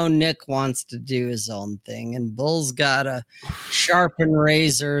 because I know Nick wants to do his own thing, and Bull's got to sharpen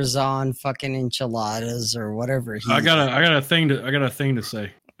razors on fucking enchiladas or whatever. I got a thing to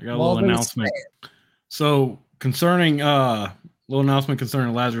say. I got a little announcement. So concerning little announcement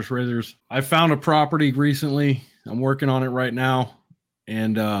concerning Lazarus Razors. I found a property recently. I'm working on it right now,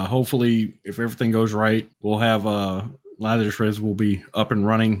 and hopefully, if everything goes right, we'll have Lazarus Razors will be up and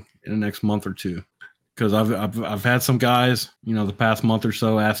running in the next month or two. Because I've had some guys, the past month or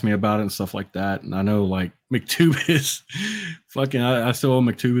so ask me about it and stuff like that, and I know like McTubis, fucking, I still owe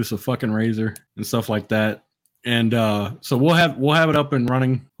McTubis a fucking razor and stuff like that, and so we'll have it up and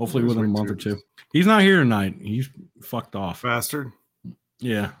running hopefully within a month or two. He's not here tonight. He's fucked off, bastard.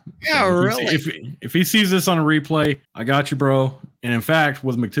 Yeah, so really. If he sees this on a replay, I got you, bro. And in fact,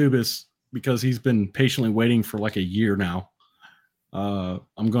 with McTubis, because he's been patiently waiting for like a year now,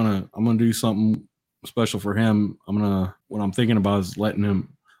 I'm gonna do something special for him. What I'm thinking about is letting him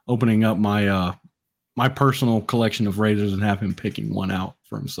opening up my my personal collection of razors and have him picking one out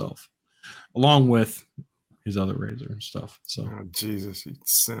for himself, along with his other razor and stuff. So, oh, Jesus, you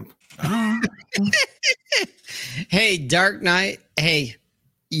simp. Hey, Dark Knight. Hey,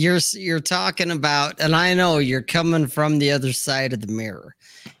 you're talking about, and I know you're coming from the other side of the mirror.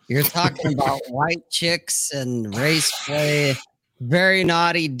 You're talking about white chicks and race play. Very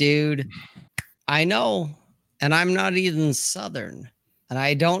naughty, dude. I know, and I'm not even Southern, and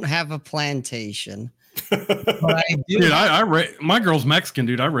I don't have a plantation. But I do. Dude, my girl's Mexican,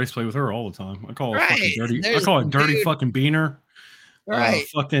 dude. I race play with her all the time. I call her fucking dirty. I call it dirty fucking beaner. Right.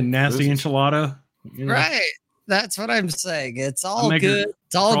 Fucking nasty enchilada. Right. That's what I'm saying. It's I all make her good.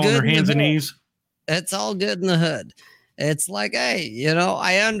 It's all crawl on good. her in the hands and hood. knees. It's all good in the hood. It's like, hey, you know,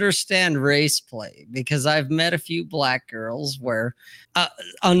 I understand race play because I've met a few black girls where,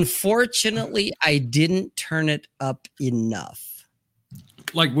 unfortunately, I didn't turn it up enough.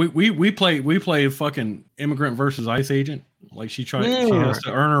 Like we play fucking immigrant versus ICE agent. Like she has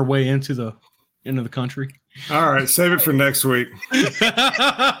to earn her way into the country. All right, save it for next week.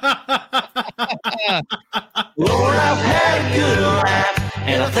 Lord, I've had a good life,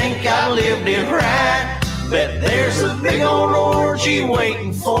 and I think I lived it right. Bet there's a big old orgy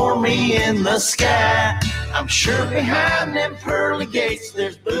waiting for me in the sky. I'm sure behind them pearly gates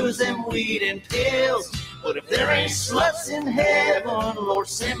there's booze and weed and pills. But if there ain't sluts in heaven, Lord,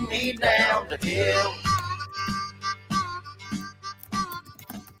 send me down to hell.